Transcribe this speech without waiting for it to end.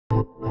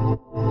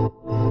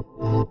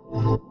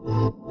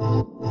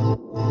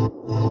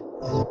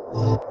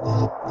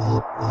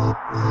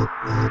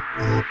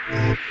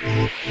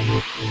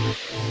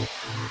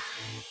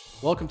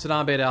Welcome to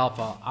Non-Beta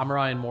Alpha. I'm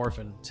Ryan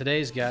Morphin.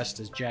 Today's guest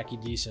is Jacki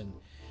Deason.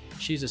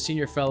 She's a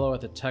senior fellow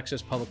at the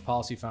Texas Public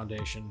Policy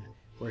Foundation,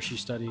 where she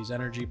studies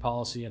energy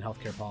policy and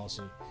healthcare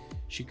policy.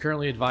 She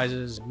currently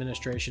advises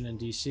administration in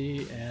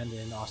DC and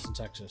in Austin,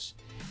 Texas.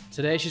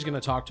 Today, she's going to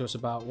talk to us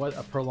about what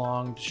a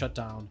prolonged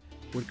shutdown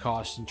would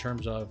cost in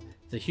terms of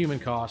the human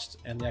cost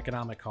and the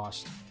economic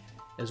cost,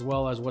 as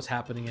well as what's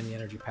happening in the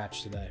energy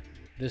patch today.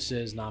 This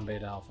is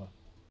Non-Beta Alpha.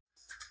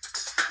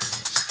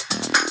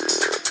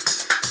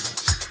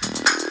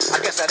 I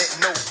guess I didn't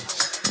know.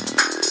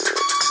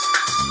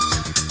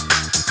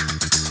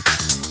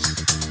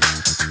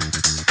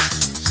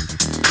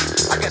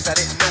 I guess I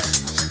didn't know.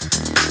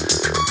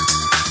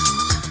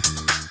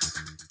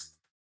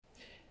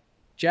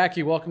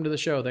 Jacki, welcome to the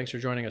show. Thanks for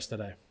joining us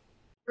today.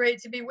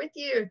 Great to be with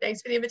you.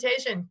 Thanks for the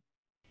invitation.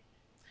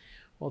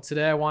 Well,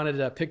 today I wanted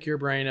to pick your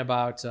brain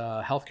about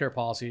healthcare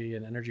policy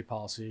and energy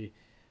policy,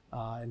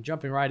 and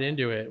jumping right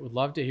into it, would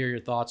love to hear your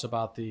thoughts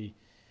about the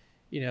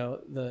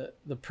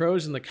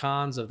pros and the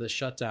cons of this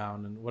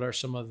shutdown, and what are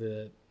some of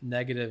the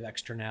negative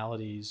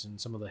externalities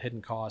and some of the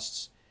hidden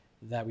costs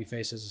that we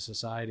face as a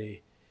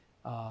society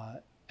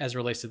as it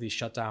relates to these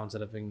shutdowns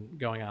that have been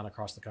going on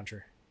across the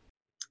country.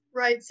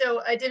 Right.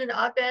 So I did an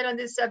op-ed on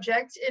this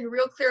subject in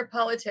Real Clear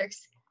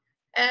Politics,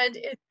 and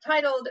it's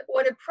titled,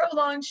 "What a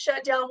Prolonged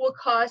Shutdown Will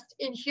Cost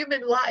in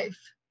Human Life,"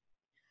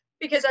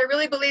 because I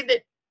really believe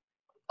that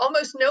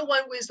almost no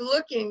one was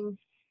looking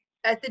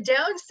at the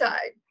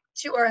downside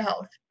to our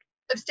health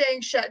of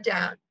staying shut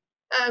down.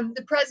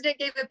 The president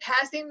gave a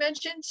passing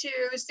mention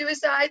to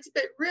suicides,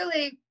 but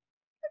really,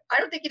 I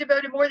don't think he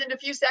devoted more than a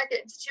few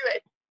seconds to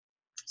it.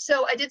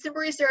 So I did some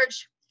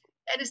research,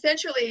 and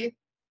essentially,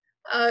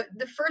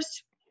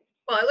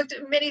 I looked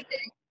at many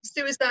things: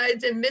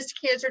 suicides and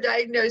missed cancer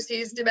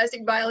diagnoses,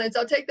 domestic violence.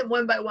 I'll take them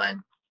one by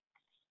one.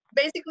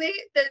 Basically,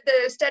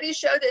 the studies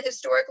show that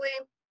historically,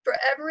 for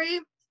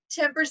every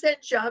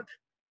 10% jump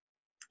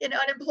in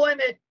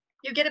unemployment,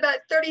 you get about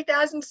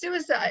 30,000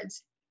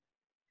 suicides.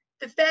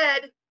 The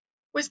Fed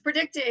was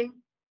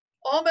predicting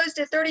almost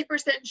a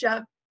 30%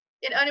 jump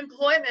in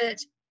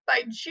unemployment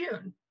by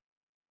June.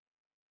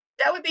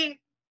 That would be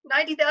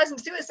 90,000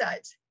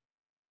 suicides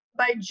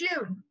by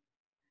June.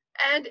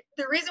 And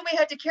the reason we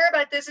had to care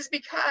about this is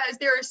because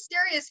there are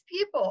serious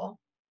people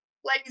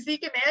like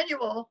Zeke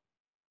Emanuel,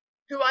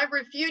 who I'm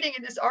refuting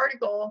in this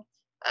article.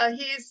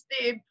 He's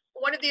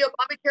one of the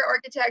Obamacare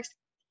architects.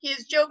 He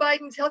is Joe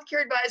Biden's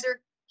healthcare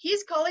advisor.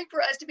 He's calling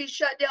for us to be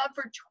shut down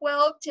for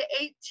 12 to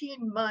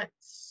 18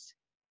 months.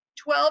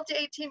 12 to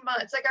 18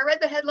 months. Like, I read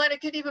the headline, I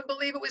couldn't even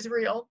believe it was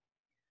real.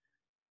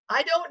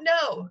 I don't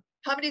know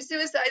how many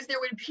suicides there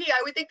would be.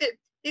 I would think that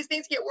these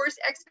things get worse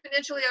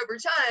exponentially over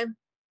time,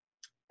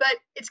 but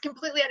it's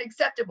completely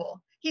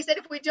unacceptable. He said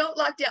if we don't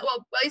lock down,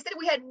 he said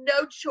we had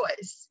no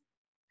choice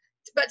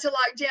but to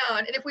lock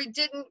down. And if we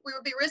didn't, we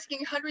would be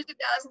risking hundreds of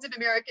thousands of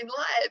American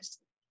lives.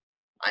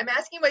 I'm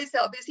asking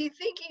myself, is he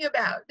thinking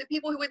about the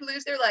people who would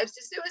lose their lives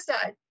to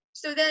suicide?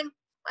 So then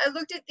I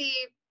looked at the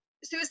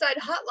suicide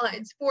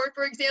hotlines for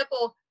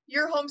example,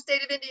 your home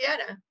state of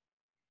Indiana,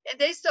 and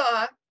they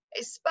saw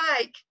a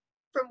spike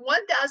from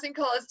 1,000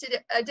 calls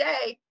a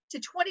day to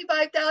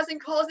 25,000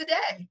 calls a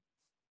day.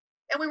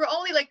 And we were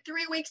only like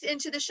 3 weeks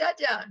into the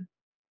shutdown.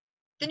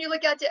 Then you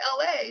look out to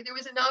LA, there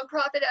was a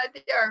nonprofit out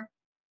there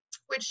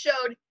which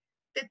showed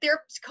that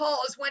their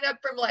calls went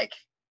up from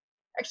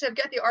actually, I've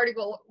got the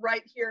article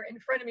right here in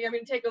front of me. I'm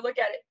going to take a look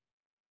at it.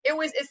 It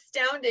was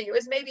astounding. It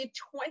was maybe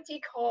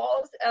 20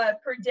 calls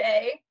per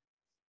day,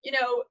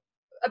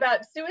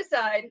 about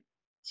suicide,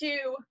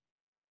 to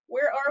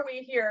where are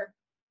we here?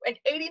 An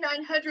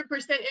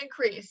 8,900%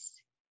 increase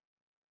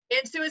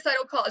in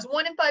suicidal calls.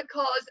 1 in 5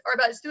 calls are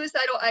about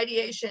suicidal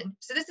ideation.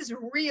 So this is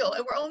real,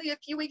 and we're only a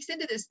few weeks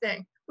into this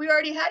thing. We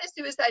already had a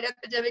suicide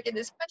epidemic in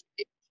this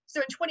country.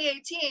 So in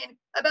 2018,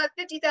 about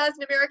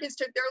 50,000 Americans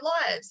took their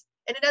lives,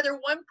 and another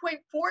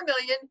 1.4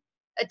 million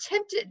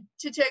attempted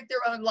to take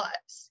their own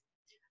lives.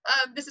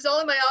 This is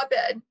all in my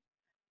op-ed.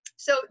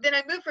 So then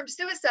I moved from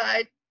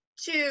suicide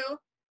to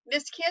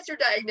missed cancer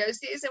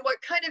diagnoses, and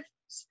what kind of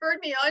spurred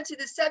me on to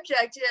this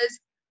subject is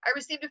I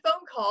received a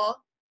phone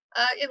call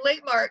in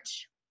late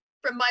March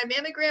from my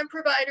mammogram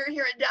provider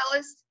here in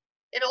Dallas,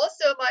 and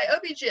also my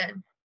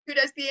OB-GYN, who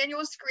does the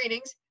annual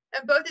screenings,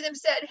 and both of them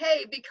said,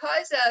 hey,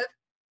 because of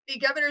the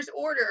governor's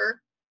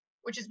order,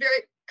 which is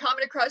very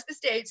common across the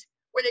states,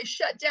 where they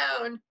shut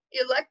down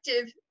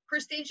elective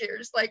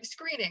procedures like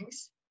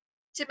screenings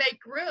to make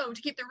room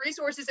to keep the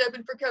resources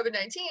open for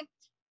COVID-19,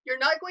 you're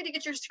not going to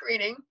get your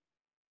screening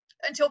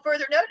until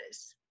further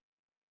notice,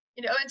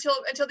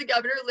 until the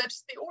governor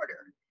lifts the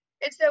order.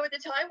 And so at the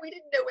time, we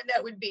didn't know when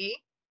that would be.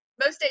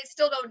 Most states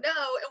still don't know.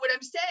 And what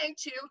I'm saying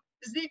to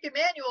Zeke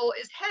Emanuel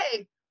is,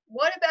 hey,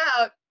 what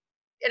about,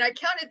 and I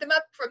counted them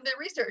up from the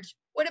research,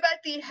 what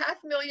about the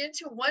 500,000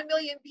 to 1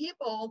 million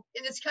people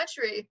in this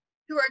country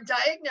who are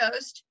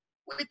diagnosed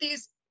with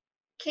these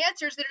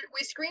cancers that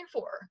we screen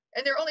for?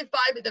 And there are only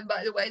 5 of them,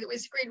 by the way, that we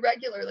screen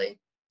regularly.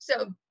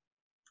 So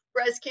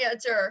breast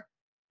cancer,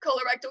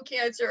 colorectal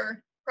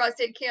cancer,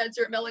 prostate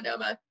cancer,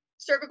 melanoma,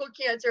 cervical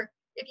cancer.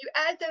 If you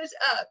add those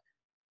up,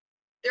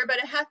 there are about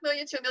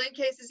 500,000 to 1 million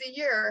cases a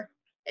year.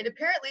 And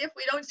apparently, if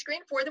we don't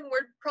screen for them,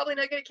 we're probably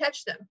not going to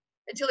catch them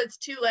until it's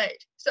too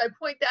late. So I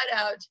point that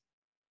out.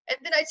 And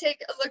then I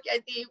take a look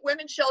at the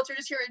women's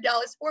shelters here in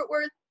Dallas, Fort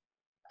Worth,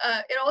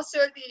 and also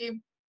the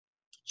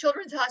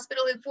Children's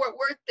Hospital in Fort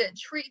Worth that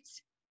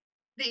treats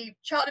the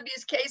child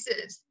abuse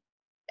cases.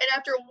 And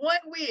after 1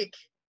 week,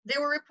 they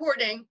were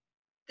reporting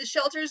the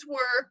shelters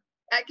were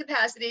at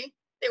capacity.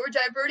 They were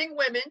diverting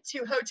women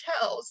to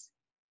hotels,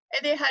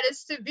 and they had a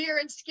severe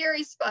and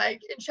scary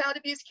spike in child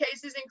abuse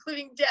cases,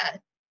 including death,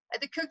 at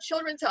the Cook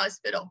Children's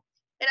Hospital.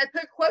 And I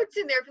put quotes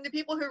in there from the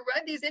people who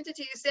run these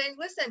entities saying,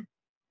 listen,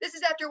 this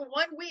is after 1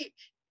 week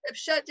of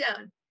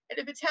shutdown. And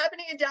if it's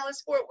happening in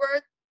Dallas, Fort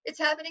Worth, it's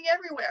happening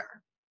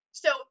everywhere.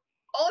 So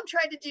all I'm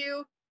trying to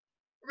do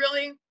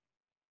really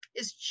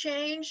is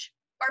change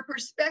our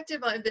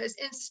perspective on this.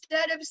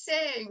 Instead of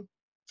saying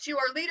to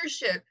our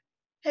leadership,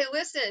 hey,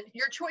 listen,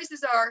 your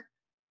choices are,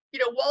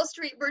 Wall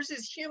Street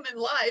versus human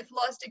life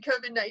lost to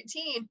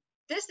COVID-19.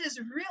 This is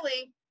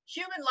really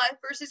human life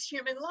versus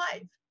human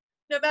life.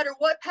 No matter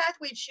what path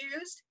we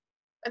choose,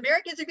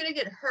 Americans are going to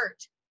get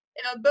hurt.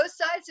 And on both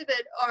sides of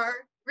it are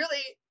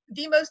really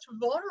the most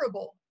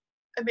vulnerable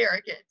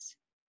Americans,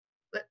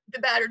 the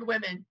battered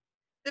women,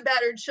 the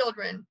battered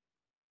children,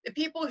 the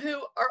people who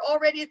are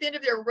already at the end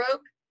of their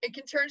rope and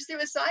can turn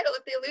suicidal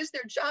if they lose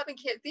their job and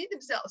can't feed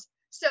themselves.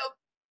 So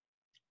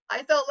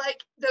I felt like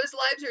those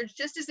lives are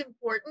just as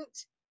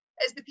important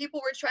as the people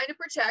we're trying to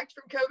protect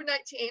from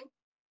COVID-19,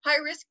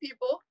 high-risk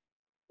people,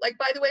 like,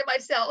 by the way,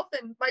 myself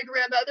and my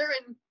grandmother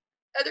and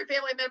other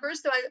family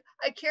members. So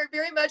I care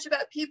very much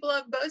about people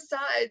on both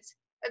sides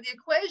of the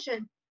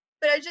equation,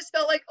 but I just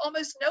felt like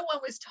almost no one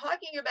was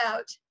talking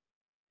about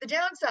the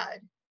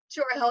downside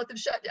to our health of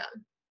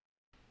shutdown.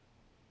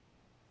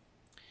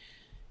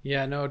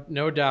 Yeah,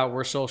 no doubt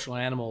we're social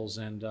animals,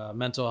 and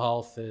mental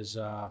health is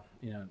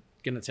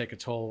going to take a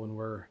toll when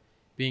we're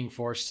being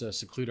forced to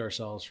seclude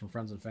ourselves from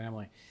friends and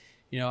family.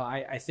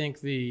 I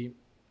think the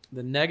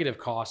negative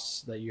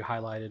costs that you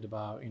highlighted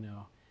about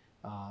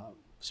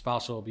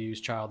spousal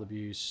abuse, child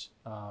abuse,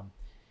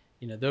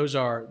 those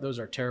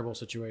are terrible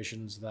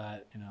situations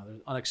that they're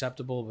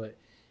unacceptable. But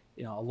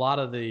a lot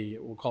of the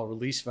we'll call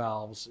release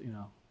valves,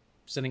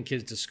 sending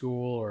kids to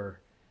school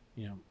or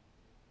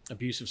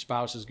abusive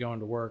spouses going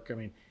to work,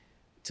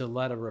 to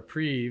let a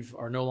reprieve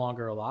are no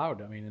longer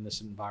allowed, in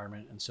this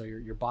environment. And so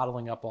you're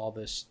bottling up all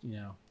this,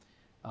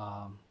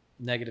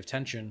 negative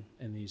tension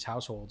in these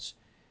households,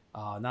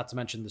 not to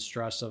mention the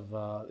stress of,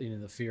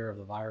 the fear of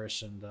the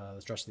virus and the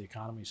stress of the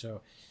economy.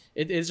 So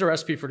it is a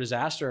recipe for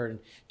disaster. And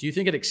do you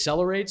think it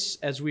accelerates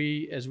as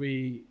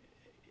we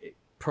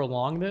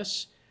prolong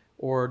this,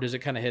 or does it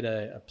kind of hit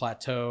a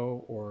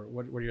plateau, or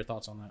what are your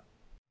thoughts on that?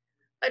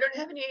 I don't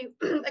have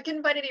any, I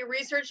couldn't find any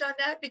research on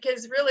that,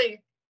 because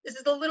really this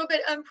is a little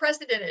bit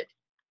unprecedented,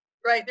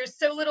 right? There's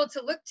so little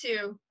to look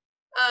to,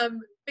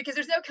 because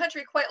there's no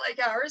country quite like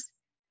ours,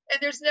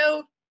 and there's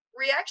no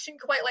reaction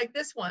quite like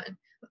this one.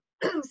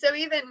 So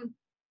even,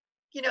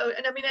 and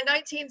a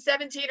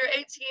 1917 or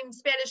 18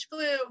 Spanish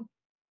flu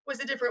was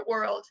a different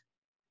world.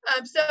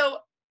 So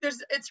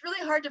it's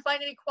really hard to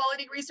find any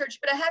quality research,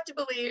 but I have to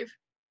believe,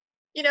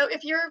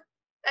 if you're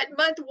at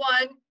month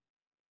 1,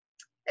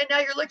 and now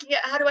you're looking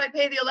at how do I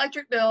pay the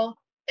electric bill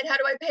and how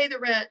do I pay the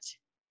rent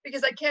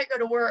because I can't go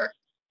to work.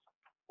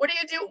 What do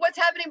you do? What's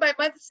happening by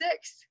month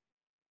 6?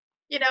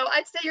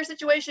 I'd say your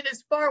situation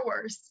is far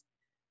worse.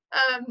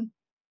 And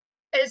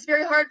it's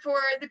very hard for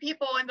the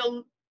people in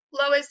the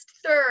lowest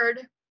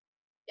third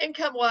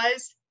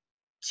income-wise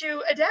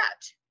to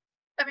adapt.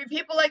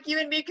 People like you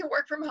and me can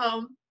work from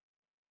home.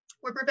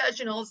 We're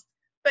professionals.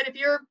 But if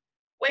you're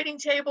waiting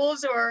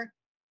tables or,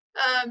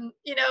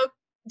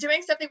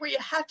 doing something where you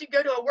have to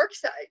go to a work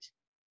site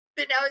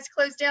that now is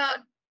closed down,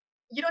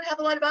 you don't have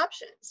a lot of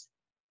options.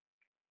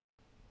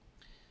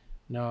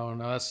 No,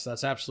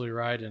 that's absolutely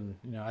right. And,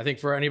 I think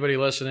for anybody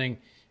listening,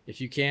 if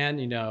you can,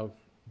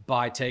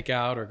 buy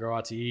takeout or go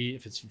out to eat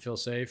if you feel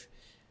safe.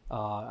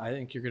 I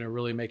think you're going to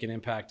really make an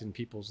impact in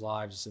people's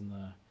lives in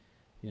the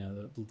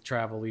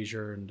travel,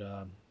 leisure, and,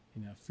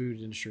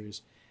 food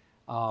industries.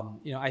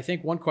 I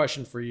think one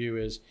question for you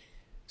is,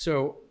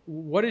 so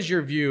what is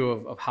your view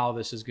of how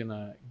this is going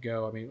to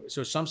go?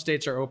 So some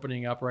states are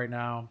opening up right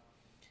now.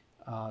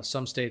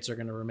 Some states are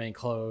going to remain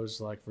closed,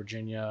 like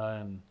Virginia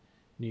and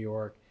New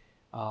York.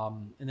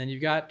 And then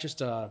you've got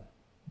just a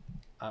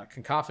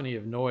cacophony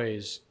of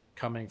noise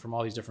coming from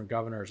all these different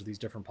governors with these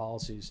different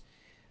policies.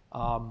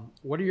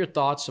 What are your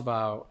thoughts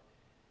about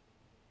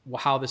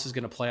how this is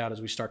going to play out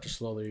as we start to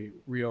slowly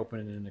reopen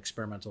in an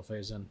experimental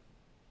phase in?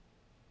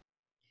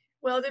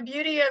 Well, the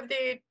beauty of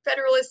the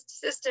federalist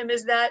system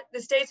is that the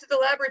states are the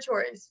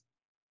laboratories,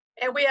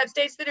 and we have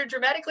states that are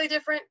dramatically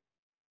different,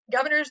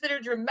 governors that are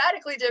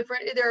dramatically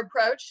different in their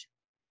approach.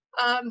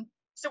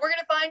 So we're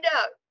going to find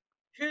out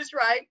who's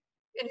right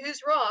and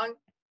who's wrong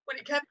when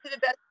it comes to the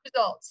best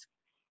results.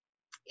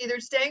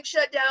 Either staying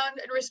shut down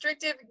and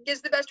restrictive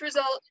gives the best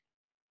result,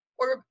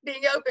 or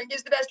being open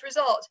gives the best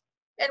result.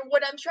 And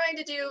what I'm trying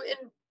to do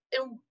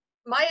in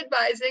my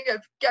advising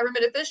of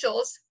government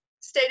officials,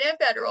 state and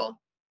federal,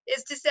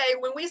 is to say,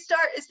 when we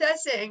start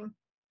assessing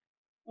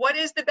what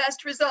is the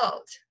best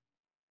result,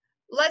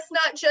 let's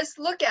not just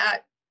look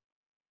at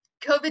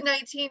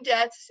COVID-19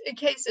 deaths and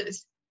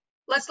cases.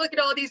 Let's look at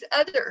all these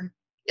other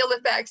ill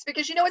effects,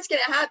 because you know what's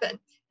going to happen.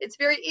 It's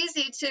very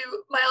easy to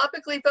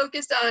myopically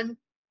focus on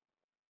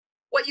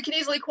what you can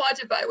easily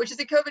quantify, which is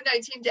a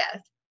COVID-19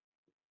 death.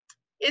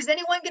 Is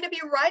anyone going to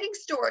be writing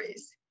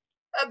stories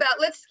about,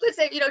 let's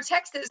say,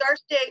 Texas, our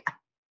state,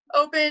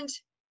 opened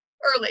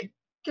early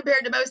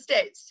compared to most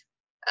states.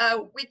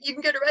 You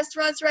can go to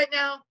restaurants right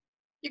now.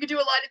 You can do a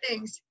lot of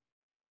things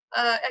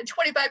at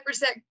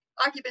 25%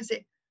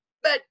 occupancy.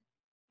 But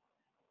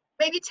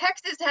maybe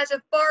Texas has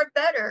a far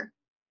better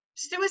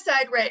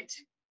suicide rate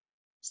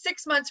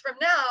 6 months from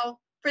now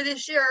for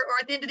this year or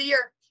at the end of the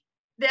year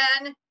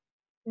than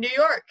New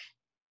York,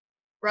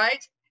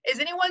 right? Is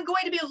anyone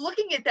going to be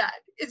looking at that?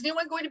 Is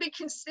anyone going to be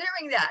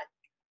considering that?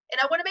 And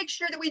I want to make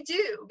sure that we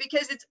do,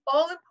 because it's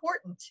all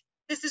important.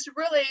 This is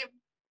really,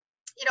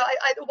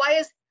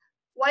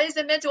 why is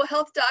a mental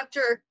health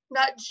doctor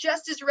not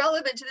just as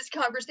relevant to this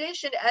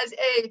conversation as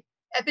a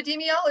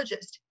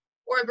epidemiologist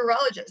or a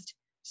virologist?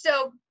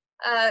 So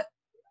I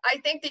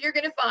think that you're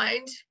going to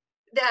find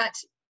that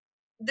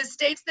the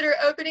states that are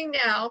opening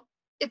now,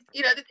 if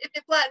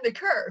they flatten the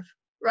curve,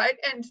 right,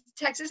 and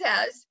Texas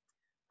has,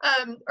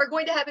 are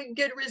going to have a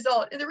good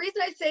result. And the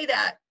reason I say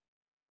that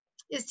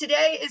is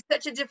today is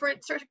such a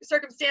different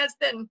circumstance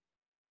than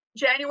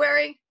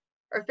January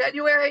or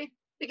February,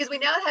 because we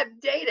now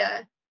have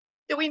data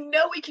that we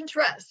know we can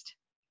trust.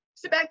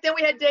 So back then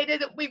we had data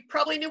that we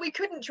probably knew we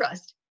couldn't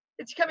trust.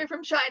 It's coming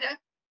from China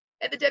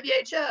and the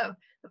WHO.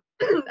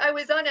 I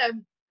was on a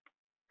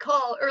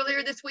call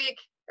earlier this week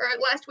or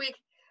last week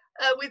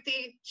with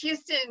the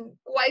Houston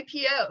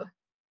YPO,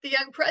 the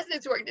Young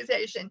Presidents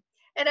Organization.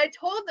 And I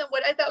told them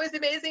what I thought was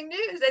amazing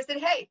news. I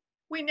said, hey,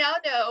 we now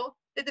know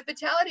that the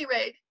fatality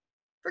rate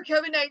for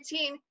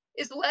COVID-19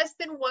 is less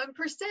than 1%.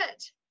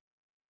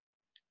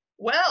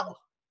 Well,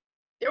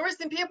 there were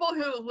some people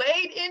who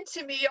laid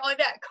into me on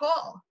that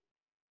call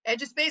and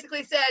just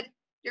basically said,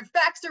 your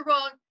facts are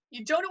wrong.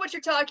 You don't know what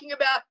you're talking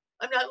about.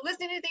 I'm not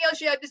listening to anything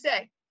else you have to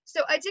say.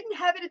 So I didn't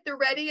have it at the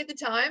ready at the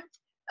time.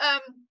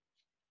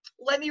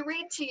 Let me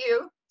read to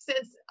you,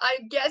 since I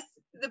guess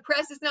the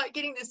press is not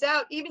getting this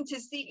out, even to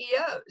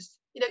CEOs,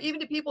 even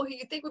to people who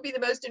you think would be the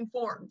most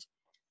informed.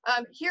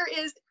 Here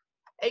is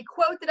a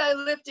quote that I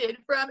lifted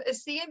from a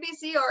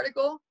CNBC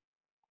article.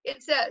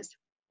 It says,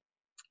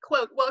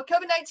 quote, while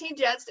COVID-19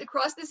 deaths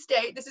across the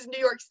state, this is New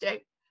York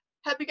State,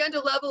 have begun to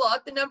level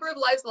off, the number of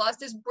lives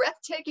lost is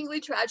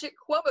breathtakingly tragic,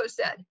 Cuomo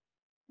said.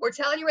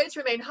 Mortality rates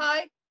remain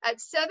high at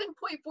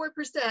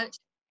 7.4%.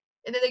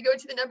 And then they go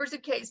to the numbers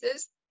of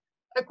cases,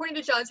 according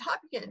to Johns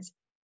Hopkins.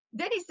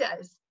 Then he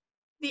says,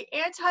 the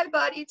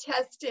antibody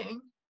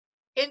testing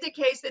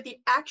indicates that the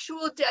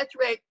actual death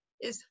rate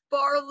is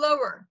far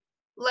lower,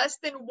 less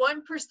than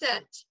 1%,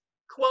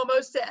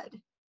 Cuomo said.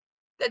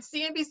 That's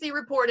CNBC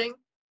reporting.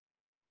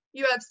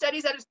 You have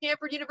studies out of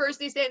Stanford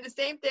University saying the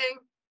same thing.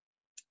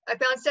 I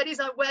found studies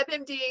on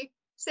WebMD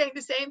saying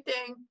the same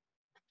thing.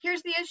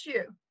 Here's the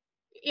issue.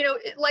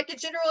 Like a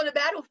general in a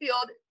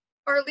battlefield,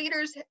 our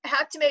leaders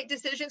have to make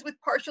decisions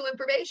with partial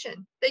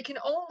information. They can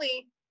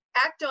only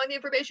act on the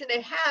information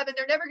they have, and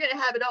they're never going to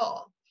have it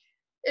all.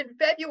 In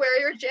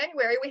February or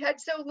January, we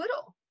had so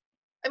little.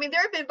 I mean,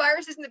 there have been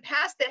viruses in the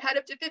past that had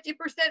up to 50%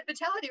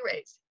 fatality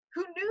rates.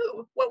 Who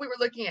knew what we were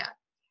looking at?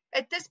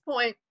 At this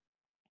point,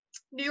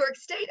 New York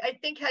State, I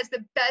think, has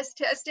the best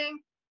testing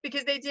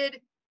because they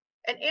did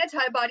an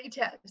antibody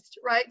test,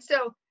 right?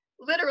 So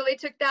literally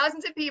took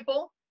thousands of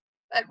people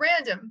at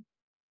random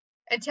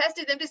and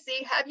tested them to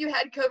see, have you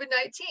had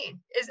COVID-19?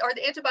 Are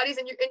the antibodies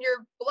in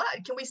your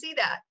blood? Can we see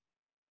that?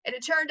 And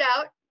it turned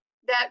out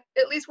that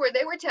at least where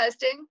they were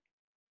testing,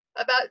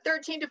 about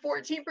 13 to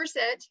 14%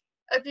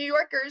 of New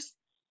Yorkers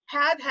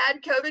have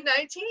had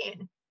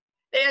COVID-19.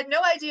 They had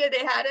no idea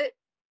they had it.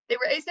 They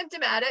were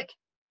asymptomatic.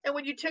 And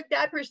when you took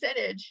that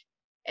percentage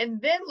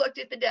and then looked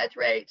at the death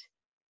rate,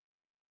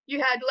 you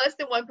had less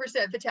than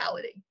 1%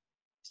 fatality.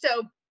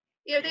 So,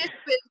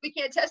 we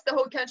can't test the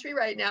whole country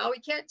right now. We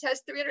can't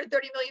test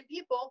 330 million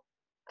people.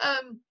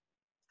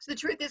 So the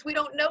truth is we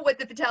don't know what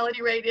the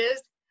fatality rate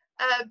is,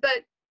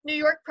 but New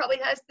York probably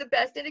has the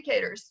best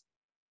indicators.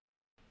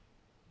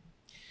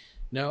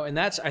 No, and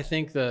that's, I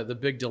think, the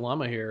big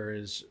dilemma here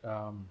is,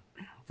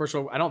 first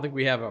of all, I don't think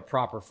we have a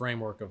proper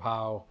framework of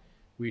how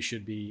we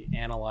should be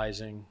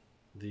analyzing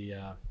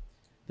the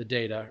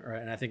data,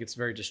 right? And I think it's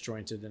very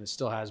disjointed, and it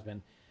still has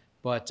been.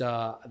 But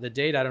the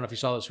data, I don't know if you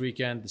saw this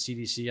weekend, the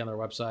CDC on their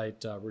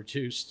website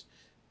reduced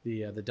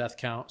the death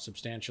count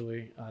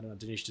substantially. I don't know,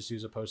 Dinesh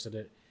D'Souza posted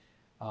it.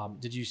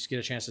 Did you get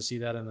a chance to see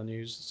that in the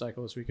news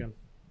cycle this weekend?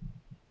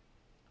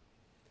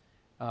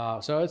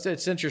 So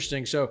it's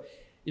interesting. So,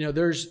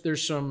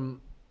 there's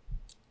some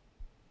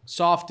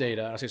soft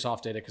data. I say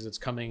soft data because it's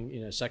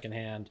coming,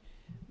 secondhand,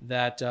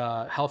 that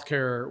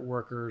healthcare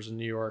workers in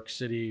New York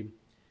City,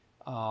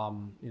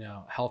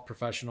 health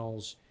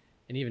professionals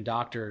and even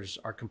doctors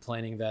are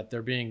complaining that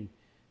they're being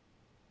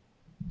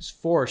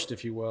forced,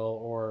 if you will,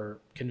 or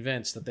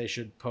convinced that they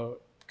should put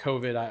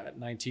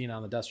COVID-19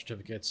 on the death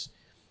certificates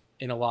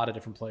in a lot of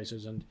different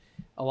places. And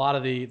a lot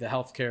of the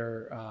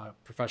healthcare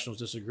professionals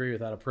disagree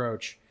with that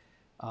approach.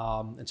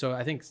 And so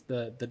I think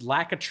the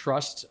lack of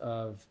trust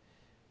of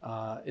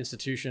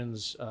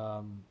institutions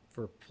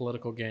for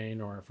political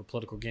gain or for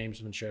political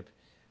gamesmanship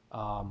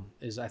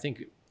is, I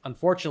think,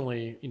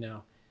 unfortunately,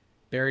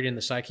 buried in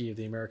the psyche of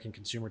the American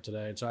consumer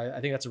today. And so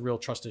I think that's a real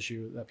trust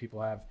issue that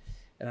people have.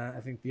 And I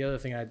think the other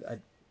thing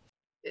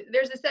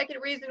there's a second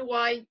reason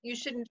why you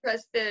shouldn't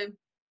trust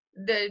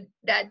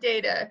that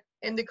data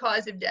and the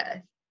cause of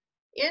death.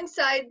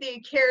 Inside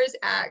the CARES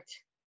Act,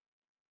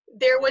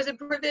 there was a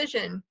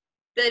provision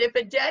that if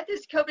a death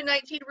is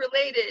COVID-19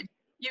 related,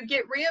 you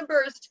get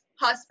reimbursed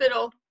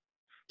hospital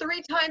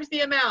 3 times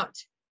the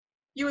amount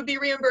you would be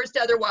reimbursed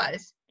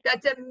otherwise.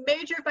 That's a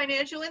major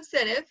financial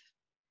incentive.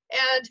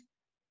 And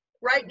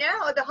right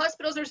now, the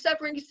hospitals are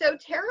suffering so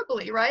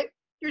terribly, right?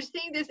 You're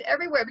seeing this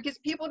everywhere because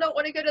people don't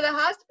want to go to the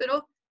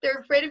hospital. They're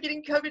afraid of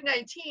getting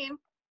COVID-19.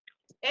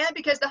 And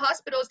because the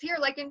hospitals here,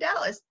 like in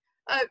Dallas,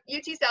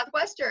 UT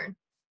Southwestern,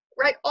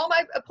 right? All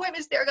my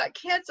appointments there got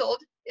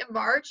canceled in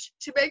March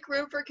to make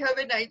room for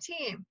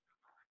COVID-19.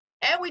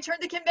 And we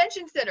turned the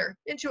convention center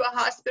into a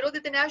hospital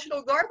that the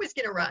National Guard was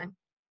going to run.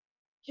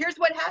 Here's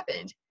what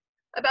happened.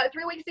 About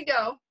 3 weeks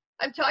ago,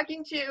 I'm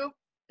talking to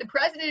the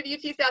president of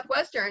UT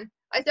Southwestern.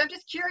 I said, I'm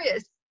just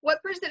curious,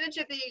 what percentage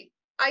of the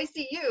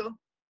ICU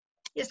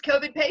is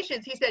COVID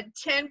patients? He said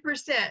 10%.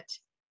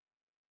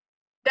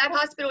 That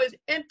hospital is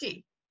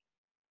empty.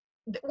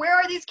 Where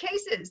are these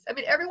cases? I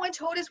mean, everyone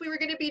told us we were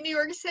going to be New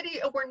York City,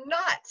 and we're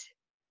not.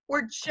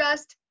 We're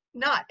just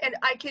not. And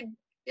I could,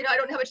 I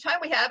don't know how much time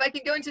we have. I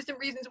could go into some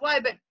reasons why,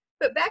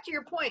 but back to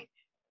your point,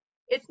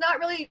 it's not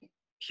really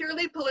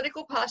purely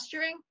political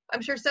posturing.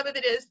 I'm sure some of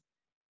it is,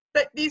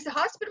 but these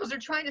hospitals are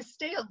trying to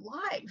stay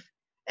alive,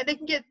 and they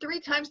can get 3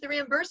 times the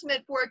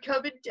reimbursement for a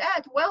COVID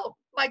death. Well,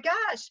 my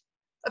gosh,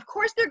 of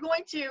course they're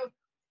going to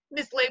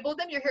mislabel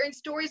them. You're hearing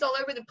stories all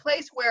over the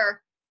place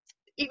where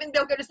even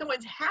they'll go to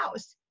someone's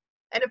house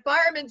and a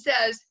fireman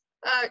says,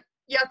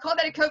 yeah, call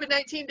that a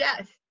COVID-19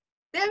 death.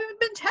 They haven't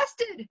been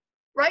tested,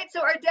 right?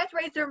 So our death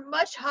rates are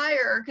much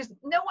higher because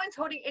no one's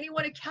holding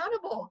anyone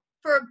accountable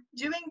for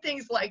doing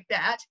things like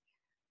that.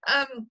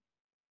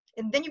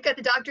 And then you've got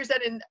the doctors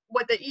that in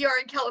the ER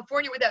in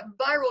California with that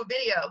viral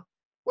video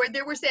where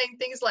they were saying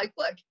things like,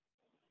 look,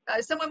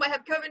 someone might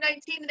have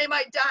COVID-19 and they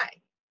might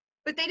die,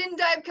 but they didn't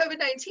die of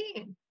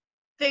COVID-19.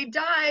 They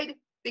died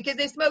because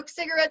they smoked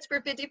cigarettes for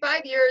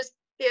 55 years.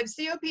 They have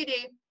COPD,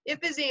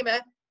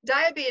 emphysema,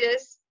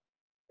 diabetes.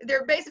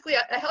 They're basically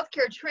a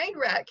healthcare train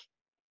wreck.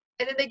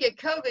 And then they get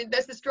COVID.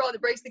 That's the straw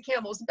that breaks the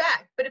camel's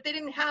back. But if they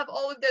didn't have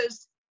all of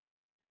those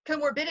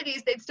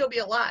comorbidities, they'd still be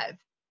alive.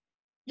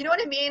 You know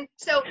what I mean?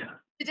 So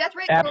the death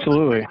rate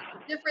absolutely is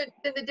different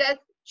than the death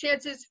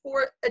chances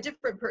for a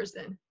different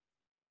person.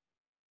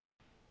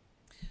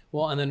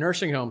 Well, and the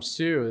nursing homes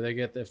too, they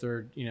get, if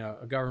they're,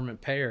 a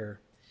government payer,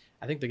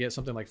 I think they get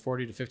something like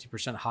 40 to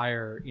 50%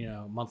 higher,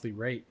 monthly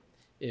rate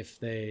if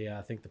they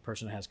think the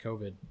person has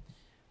COVID.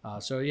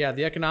 So yeah,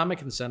 the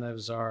economic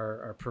incentives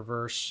are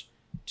perverse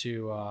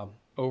to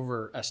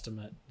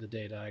overestimate the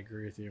data. I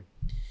agree with you.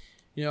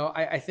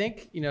 I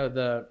think,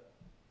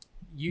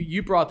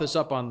 you brought this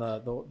up on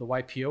the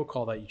YPO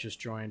call that you just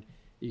joined.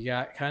 You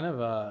got kind of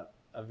a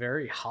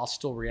very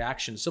hostile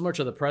reaction, similar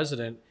to the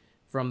president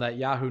from that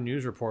Yahoo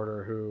News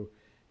reporter who,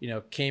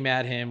 came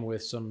at him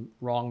with some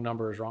wrong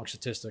numbers, wrong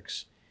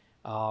statistics.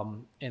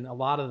 And a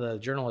lot of the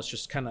journalists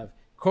just kind of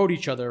quote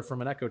each other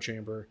from an echo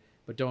chamber,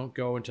 but don't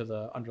go into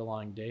the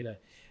underlying data.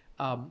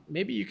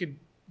 Maybe you could,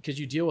 because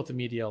you deal with the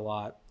media a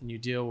lot and you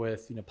deal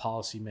with,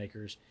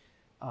 policymakers.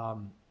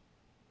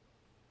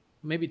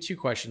 Maybe 2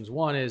 questions.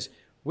 One is,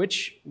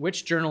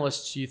 which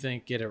journalists do you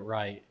think get it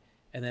right?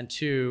 And then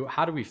 2,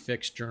 how do we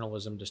fix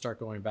journalism to start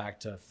going back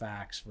to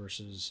facts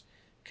versus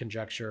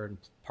conjecture and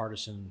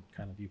partisan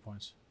kind of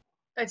viewpoints?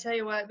 I tell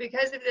you what,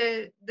 because of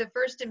the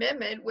First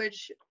Amendment,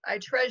 which I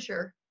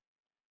treasure,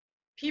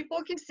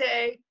 people can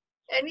say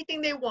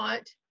anything they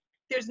want.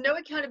 There's no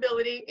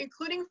accountability,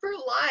 including for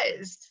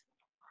lies.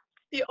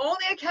 The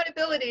only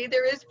accountability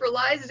there is for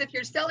lies is if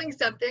you're selling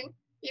something,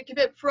 you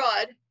commit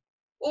fraud,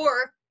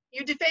 or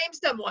you defame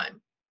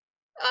someone.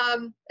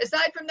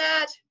 Aside from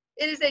that,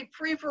 it is a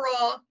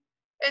free-for-all.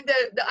 And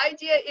the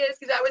idea is,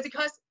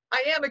 because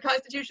I am a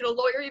constitutional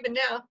lawyer even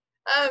now,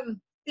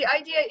 the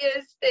idea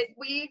is that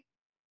we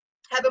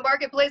have a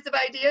marketplace of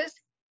ideas,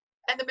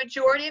 and the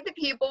majority of the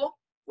people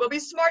will be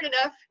smart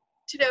enough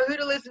to know who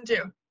to listen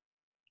to.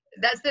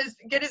 That's as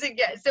good as it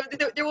gets. So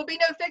there will be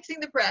no fixing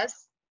the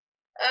press,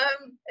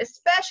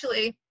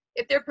 especially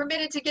if they're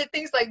permitted to get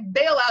things like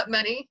bailout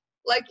money,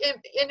 like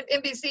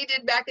NBC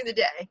did back in the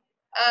day.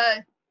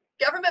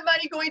 Government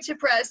money going to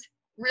press,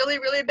 really,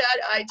 really bad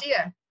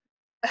idea,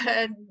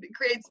 and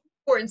creates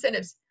poor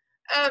incentives.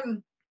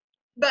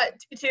 But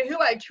to who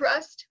I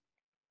trust,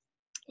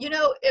 when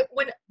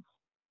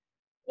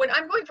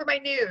I'm going for my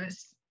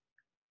news,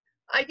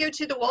 I go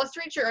to the Wall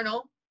Street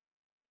Journal,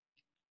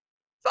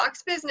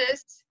 Fox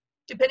Business,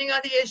 depending on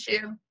the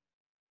issue,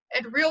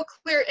 and Real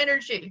Clear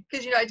Energy,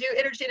 because, I do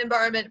energy and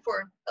environment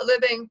for a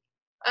living.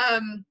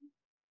 And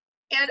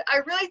I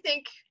really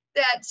think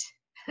that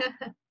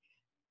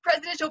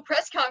presidential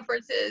press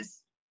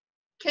conferences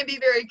can be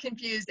very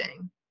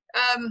confusing,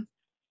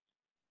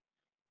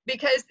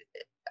 because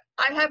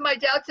I have my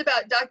doubts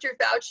about Dr.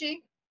 Fauci.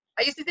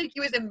 I used to think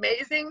he was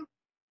amazing.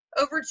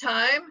 Over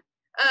time,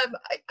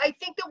 I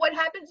think that what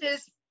happens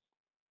is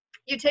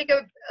you take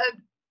a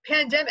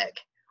pandemic,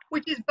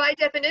 which is by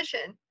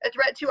definition a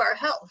threat to our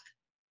health.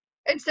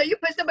 And so you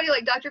put somebody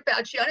like Dr.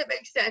 Fauci on, it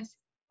makes sense.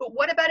 But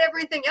what about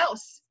everything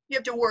else you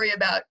have to worry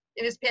about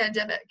in this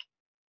pandemic?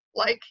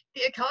 Like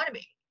the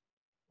economy,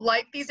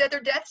 like these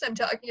other deaths I'm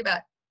talking about.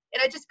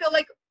 And I just feel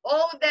like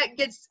all of that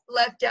gets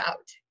left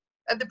out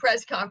of the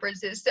press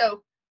conferences.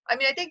 So, I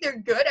think they're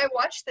good. I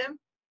watch them.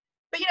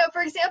 But,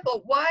 for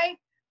example, why,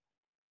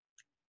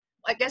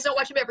 I guess I don't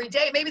watch them every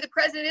day. Maybe the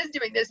president is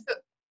doing this, but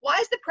why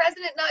is the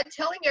president not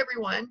telling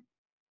everyone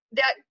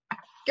that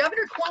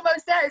Governor Cuomo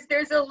says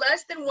there's a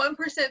less than 1%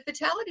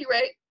 fatality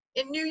rate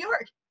in New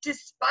York,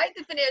 despite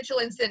the financial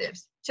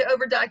incentives to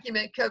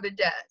overdocument COVID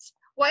deaths?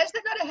 Why is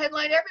that not a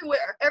headline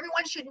everywhere?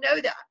 Everyone should know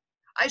that.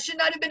 I should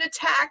not have been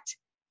attacked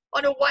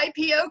on a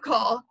YPO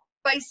call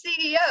by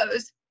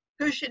CEOs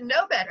who should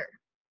know better,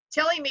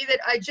 telling me that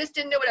I just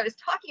didn't know what I was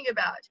talking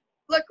about.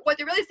 Look, what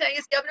they're really saying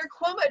is Governor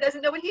Cuomo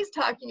doesn't know what he's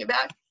talking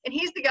about, and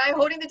he's the guy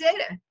holding the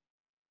data.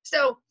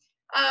 So,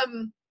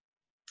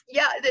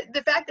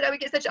 the fact that I would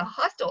get such a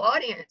hostile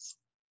audience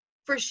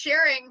for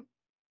sharing,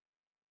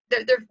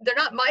 they're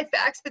not my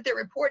facts, but they're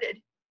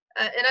reported.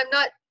 And I'm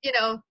not,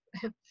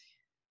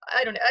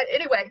 I don't know.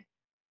 Anyway,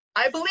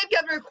 I believe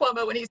Governor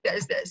Cuomo when he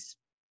says this.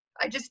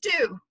 I just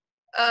do.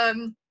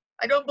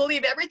 I don't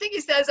believe everything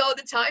he says all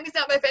the time. He's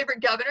not my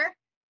favorite governor,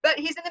 but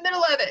he's in the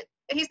middle of it.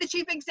 And he's the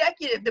chief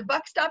executive. The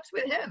buck stops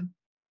with him.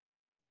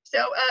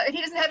 So, and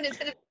he doesn't have an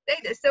incentive to say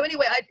this. So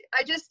anyway,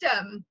 I just,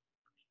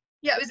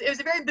 it was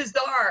a very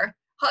bizarre,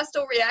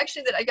 hostile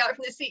reaction that I got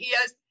from the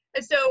CEOs.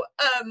 And so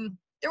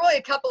there were only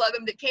a couple of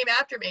them that came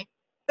after me.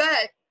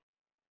 But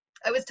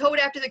I was told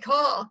after the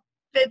call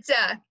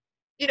that,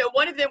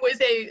 one of them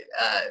was a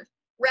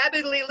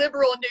rabidly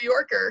liberal New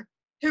Yorker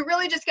who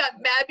really just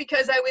got mad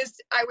because I was,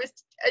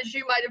 as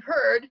you might have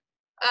heard,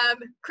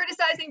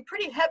 criticizing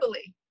pretty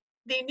heavily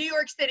the New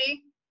York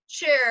City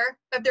chair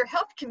of their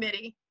health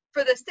committee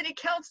for the city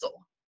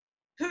council,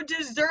 who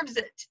deserves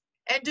it.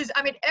 And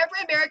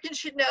every American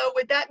should know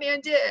what that man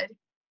did.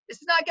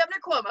 This is not Governor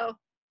Cuomo.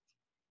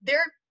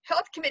 Their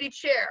health committee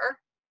chair,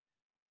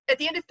 at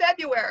the end of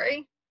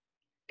February,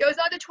 goes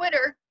onto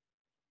Twitter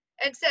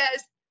and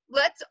says,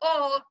 let's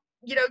all,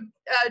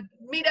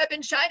 meet up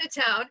in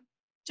Chinatown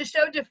to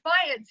show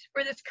defiance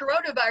for this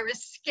coronavirus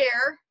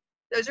scare.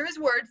 Those are his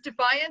words,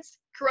 defiance,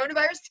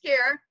 coronavirus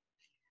scare,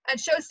 and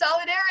show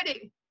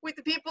solidarity with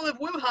the people of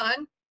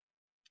Wuhan.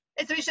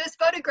 And so he shows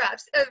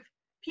photographs of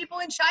people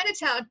in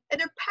Chinatown, and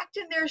they're packed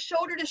in there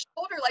shoulder to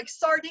shoulder like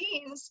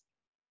sardines,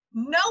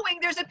 knowing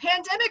there's a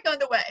pandemic on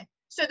the way.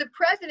 So the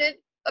president,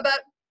 about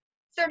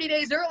 30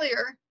 days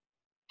earlier,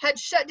 had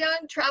shut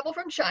down travel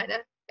from China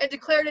and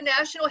declared a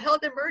national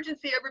health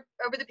emergency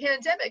over the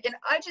pandemic. And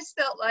I just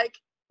felt like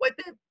what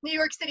the New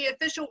York City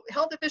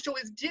health official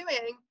was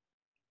doing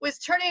was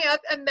turning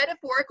up a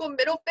metaphorical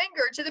middle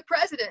finger to the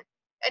president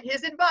and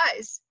his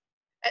advice.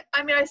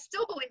 And, I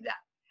still believe that.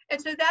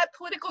 And so that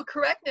political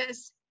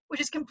correctness,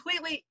 which is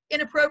completely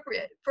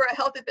inappropriate for a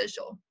health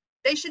official,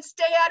 they should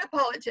stay out of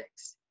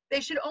politics.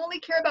 They should only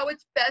care about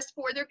what's best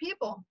for their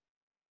people.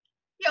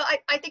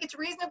 I think it's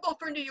reasonable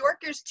for New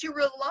Yorkers to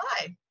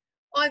rely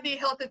on the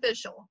health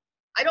official.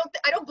 I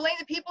don't blame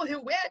the people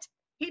who went.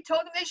 He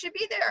told them they should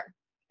be there.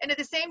 And at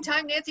the same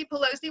time, Nancy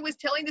Pelosi was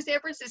telling the San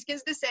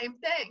Franciscans the same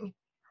thing.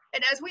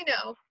 And as we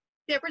know,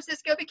 San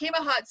Francisco became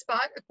a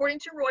hotspot, according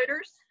to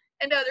Reuters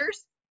and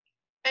others.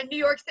 And New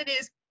York City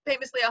is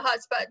famously a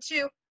hotspot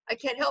too. I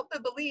can't help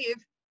but believe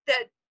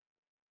that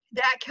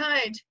that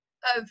kind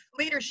of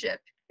leadership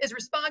is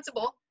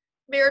responsible.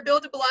 Mayor Bill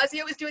de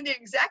Blasio was doing the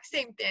exact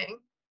same thing.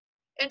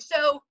 And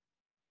so,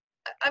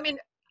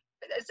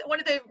 one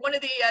of the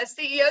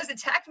CEOs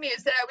attacked me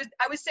and said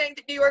I was saying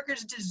that New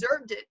Yorkers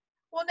deserved it.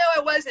 Well, no,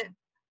 I wasn't.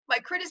 My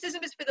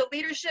criticism is for the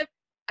leadership.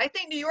 I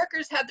think New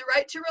Yorkers have the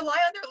right to rely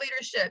on their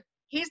leadership.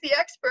 He's the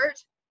expert.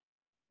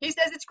 He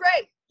says it's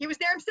great. He was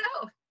there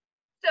himself.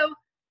 So,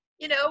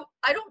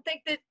 I don't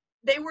think that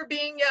they were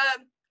being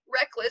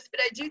reckless,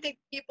 but I do think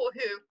people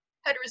who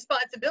had a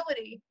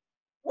responsibility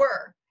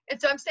were.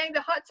 And so I'm saying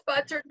the hot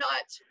spots are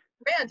not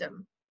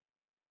random.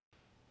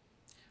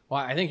 Well,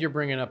 I think you're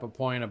bringing up a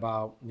point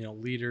about,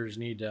 leaders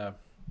need to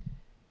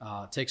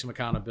take some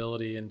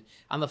accountability. And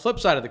on the flip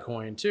side of the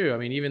coin, too,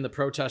 even the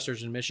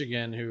protesters in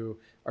Michigan who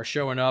are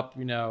showing up,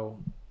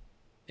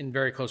 in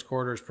very close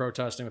quarters,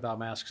 protesting without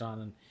masks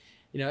on. And,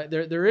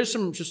 there is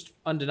some just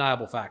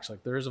undeniable facts.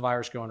 Like there is a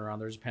virus going around.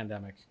 There's a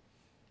pandemic.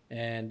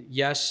 And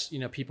yes,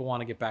 people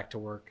want to get back to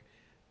work.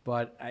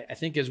 But I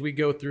think as we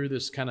go through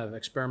this kind of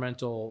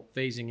experimental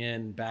phasing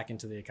in back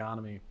into the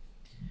economy,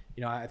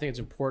 I think it's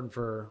important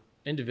for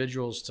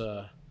individuals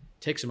to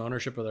take some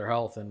ownership of their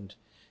health and,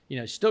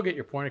 still get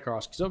your point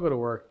across, still go to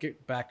work,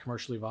 get back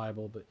commercially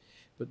viable,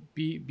 but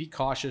be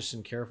cautious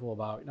and careful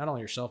about not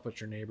only yourself,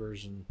 but your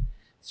neighbors and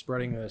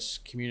spreading this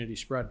community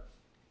spread.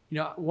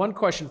 One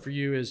question for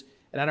you is,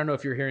 and I don't know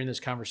if you're hearing this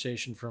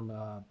conversation from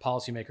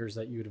policymakers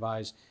that you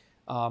advise,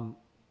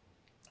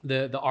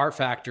 the R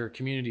factor,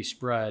 community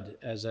spread,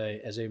 as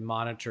a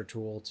monitor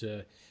tool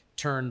to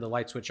turn the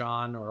light switch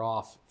on or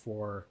off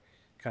for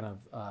kind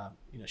of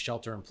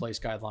shelter in place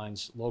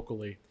guidelines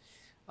locally.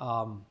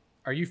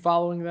 Are you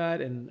following that,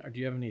 and do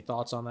you have any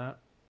thoughts on that?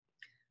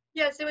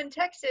 Yeah, so in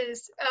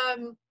Texas,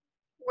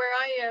 where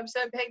I am,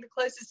 so I'm paying the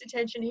closest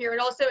attention here,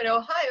 and also in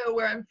Ohio,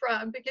 where I'm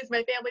from, because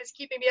my family is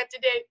keeping me up to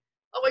date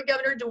on what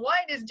Governor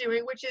DeWine is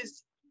doing, which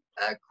is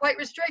quite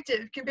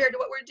restrictive compared to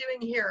what we're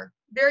doing here.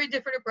 Very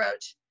different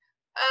approach.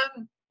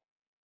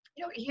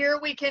 Here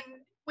we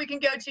can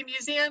go to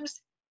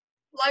museums,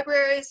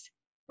 libraries,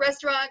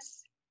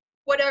 restaurants,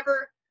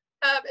 whatever,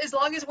 as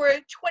long as we're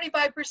at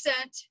 25%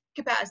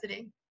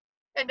 capacity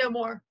and no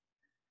more.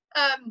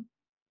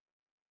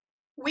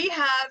 We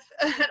have,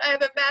 I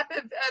have a map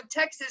of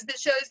Texas that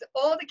shows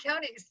all the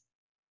counties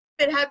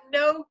that have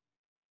no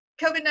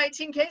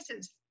COVID-19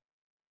 cases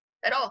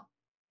at all.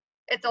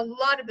 It's a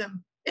lot of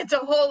them. It's a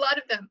whole lot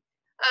of them.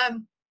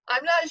 I'm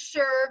not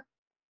sure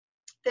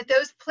that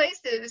those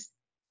places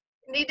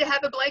need to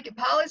have a blanket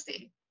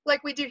policy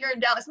like we do here in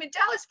Dallas. I mean,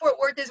 Dallas-Fort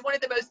Worth is one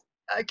of the most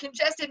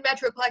congested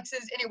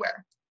metroplexes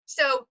anywhere.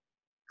 So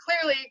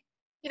clearly,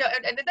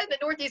 and then the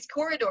Northeast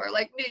corridor,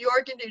 like New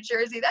York and New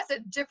Jersey, that's a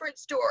different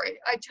story.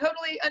 I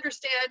totally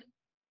understand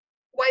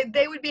why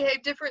they would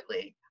behave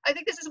differently. I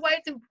think this is why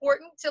it's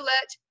important to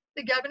let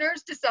the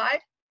governors decide.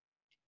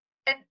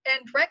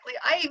 And frankly,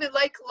 I even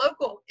like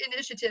local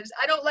initiatives.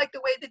 I don't like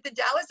the way that the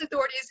Dallas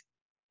authorities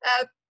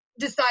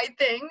decide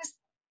things,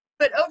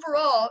 but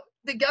overall,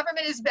 the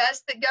government is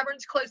best that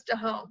governs close to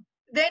home.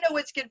 They know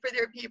what's good for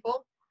their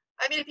people.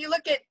 I mean, if you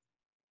look at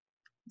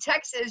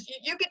Texas,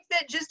 you can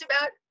fit just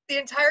about the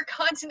entire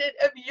continent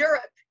of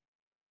Europe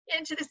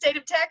into the state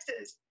of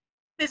Texas.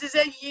 This is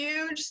a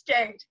huge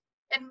state,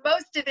 and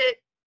most of it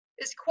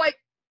is quite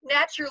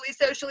naturally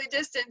socially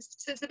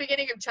distanced since the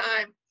beginning of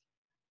time.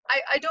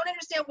 I don't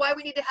understand why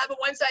we need to have a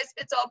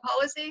one-size-fits-all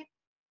policy,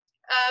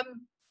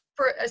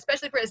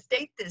 especially for a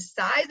state this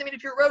size. I mean,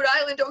 if you're Rhode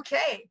Island,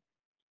 okay,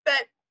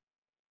 but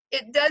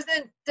it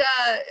doesn't.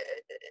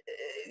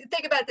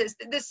 Think about this: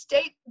 the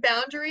state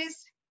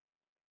boundaries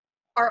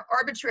are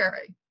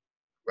arbitrary,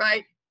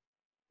 right?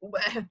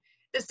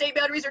 The state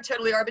boundaries are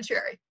totally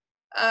arbitrary.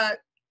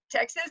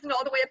 Texas and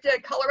all the way up to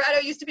Colorado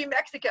used to be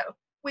Mexico.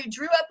 We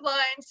drew up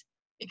lines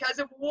because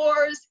of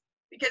wars,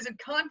 because of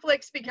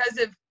conflicts, because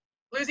of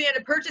Louisiana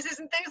purchases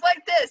and things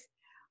like this.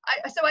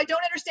 So I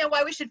don't understand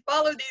why we should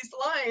follow these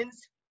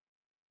lines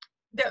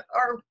that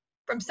are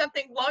from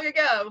something long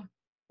ago,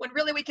 when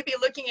really we could be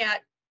looking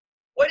at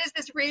what is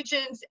this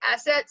region's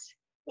assets,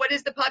 what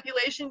is the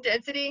population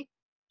density,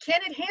 can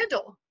it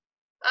handle,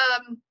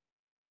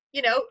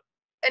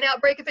 an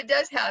outbreak if it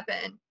does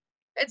happen.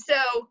 And so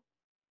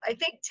I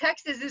think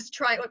Texas is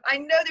trying. I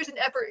know there's an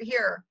effort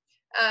here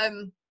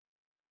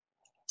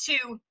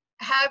to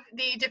have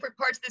the different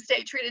parts of the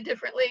state treated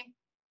differently.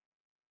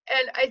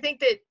 And I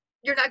think that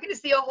you're not going to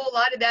see a whole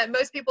lot of that.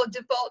 Most people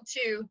default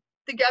to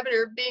the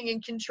governor being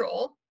in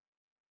control.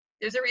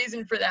 There's a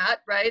reason for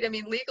that, right? I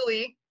mean,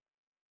 legally,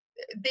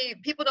 the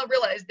people don't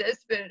realize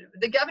this, but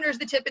the governor is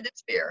the tip of the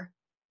spear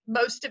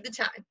most of the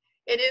time.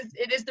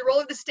 It is the role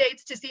of the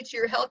states to see to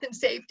your health and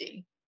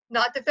safety,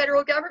 not the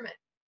federal government.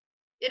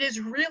 It is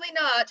really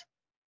not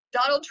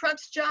Donald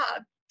Trump's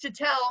job to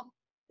tell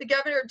the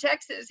governor of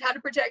Texas how to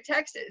protect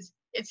Texas.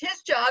 It's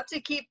his job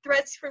to keep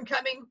threats from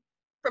coming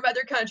from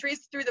other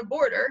countries through the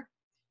border.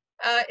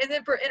 And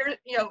then for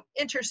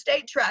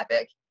interstate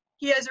traffic,